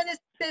 If you're in this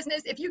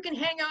business, if you can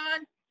hang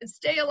on and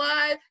stay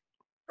alive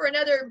for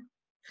another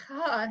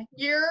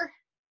year,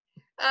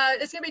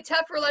 it's going to be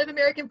tough for a lot of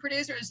American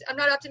producers. I'm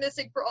not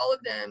optimistic for all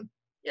of them,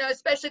 you know,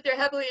 especially if they're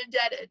heavily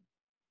indebted.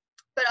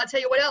 But I'll tell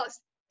you what else.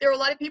 There are a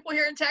lot of people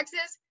here in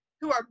Texas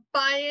who are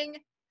buying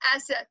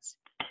assets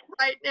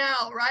right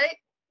now, right?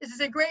 This is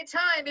a great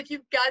time if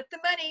you've got the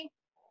money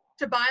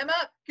to buy them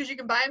up because you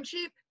can buy them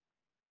cheap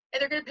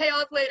and they're going to pay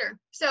off later.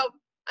 So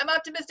I'm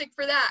optimistic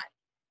for that.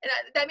 And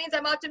that means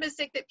I'm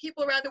optimistic that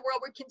people around the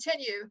world will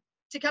continue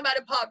to come out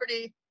of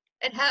poverty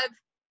and have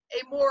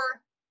a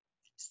more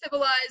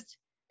civilized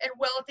and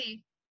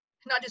wealthy,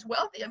 not just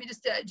wealthy, I mean,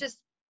 just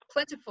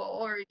plentiful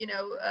or, you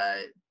know,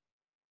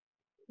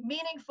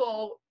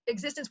 meaningful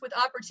existence with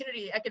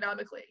opportunity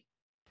economically.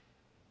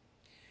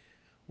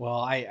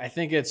 Well, I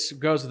think it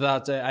goes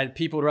without saying,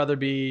 people would rather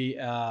be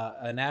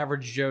an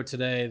average Joe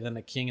today than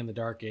a king in the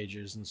dark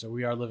ages. And so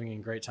we are living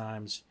in great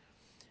times.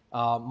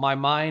 My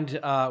mind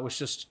was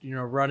just, you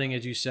know, running,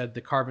 as you said,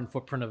 the carbon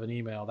footprint of an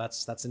email.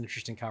 That's an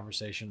interesting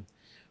conversation.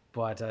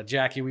 But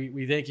Jacki,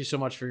 we thank you so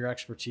much for your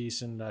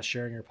expertise and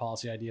sharing your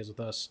policy ideas with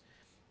us.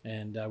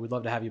 And we'd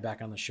love to have you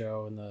back on the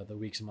show in the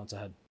weeks and months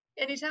ahead.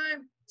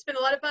 Anytime. It's been a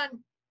lot of fun.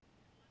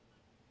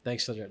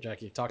 Thanks,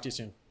 Jacki. Talk to you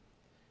soon.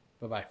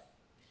 Bye-bye.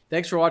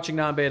 Thanks for watching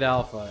Non-Beta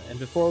Alpha. And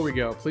before we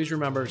go, please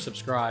remember to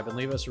subscribe and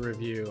leave us a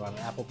review on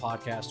Apple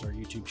Podcasts or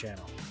YouTube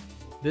channel.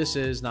 This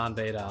is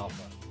Non-Beta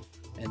Alpha.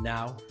 And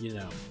now you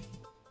know.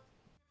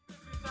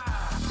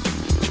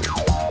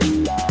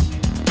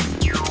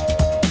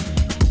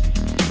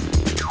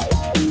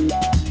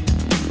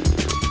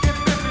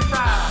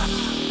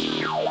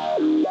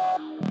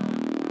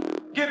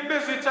 Get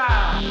busy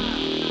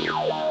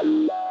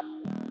time.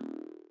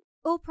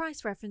 All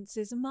price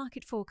references and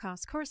market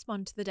forecasts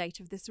correspond to the date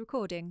of this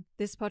recording.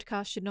 This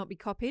podcast should not be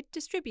copied,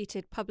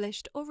 distributed,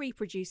 published, or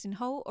reproduced in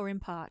whole or in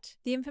part.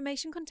 The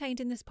information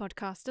contained in this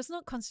podcast does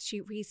not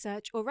constitute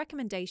research or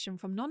recommendation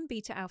from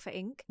Non-Beta Alpha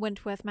Inc.,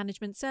 Wentworth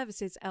Management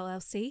Services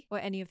LLC, or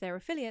any of their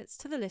affiliates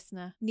to the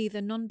listener.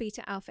 Neither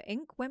Non-Beta Alpha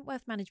Inc.,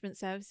 Wentworth Management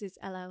Services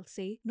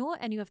LLC, nor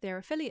any of their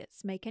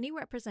affiliates make any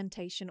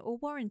representation or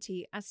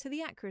warranty as to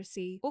the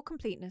accuracy or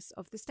completeness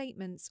of the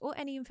statements or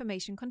any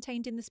information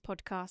contained in this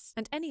podcast,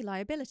 and any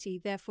liability,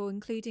 therefore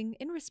including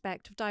in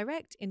respect of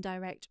direct,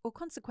 indirect, or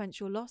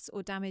consequential loss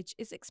or damage,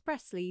 is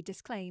expressly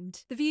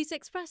disclaimed. The views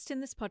expressed in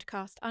this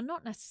podcast are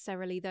not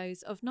necessarily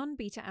those of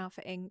Non-Beta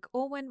Alpha Inc.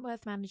 or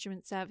Wentworth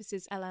Management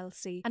Services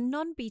LLC, and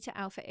Non-Beta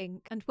Alpha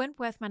Inc. and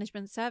Wentworth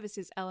Management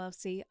Services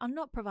LLC are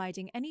not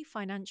providing any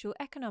financial,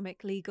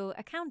 economic, legal,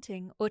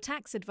 accounting, or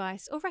tax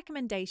advice or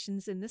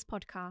recommendations in this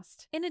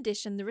podcast. In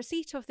addition, the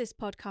receipt of this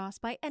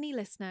podcast by any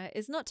listener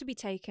is not to be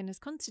taken as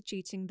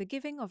constituting the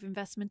giving of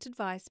investment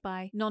advice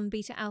by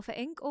Non-Beta Alpha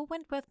Inc. or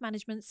Wentworth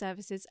Management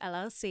Services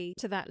LLC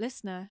to that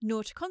listener,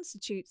 nor to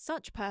constitute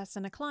such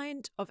person a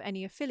client of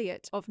any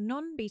affiliate of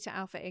Non-Beta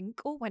Alpha Inc.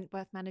 or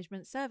Wentworth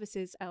Management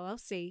Services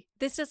LLC.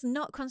 This does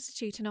not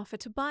constitute an offer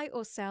to buy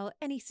or sell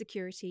any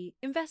security.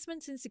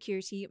 Investments in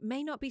security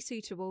may not be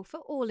suitable for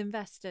all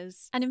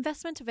investors. An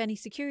investment of any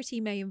security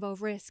may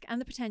involve risk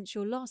and the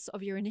potential loss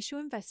of your initial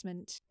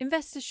investment.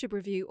 Investors should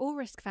review all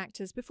risk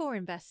factors before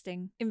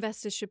investing.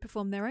 Investors should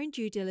perform their own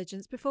due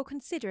diligence before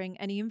considering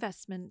any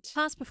investment.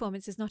 Past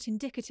performance is not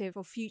indicative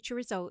of future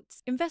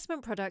results.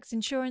 Investment products,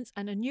 insurance,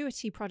 and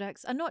annuity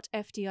products are not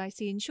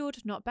FDIC insured,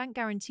 not bank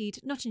guaranteed,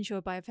 not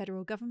insured by a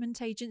federal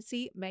government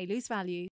agency, may lose value.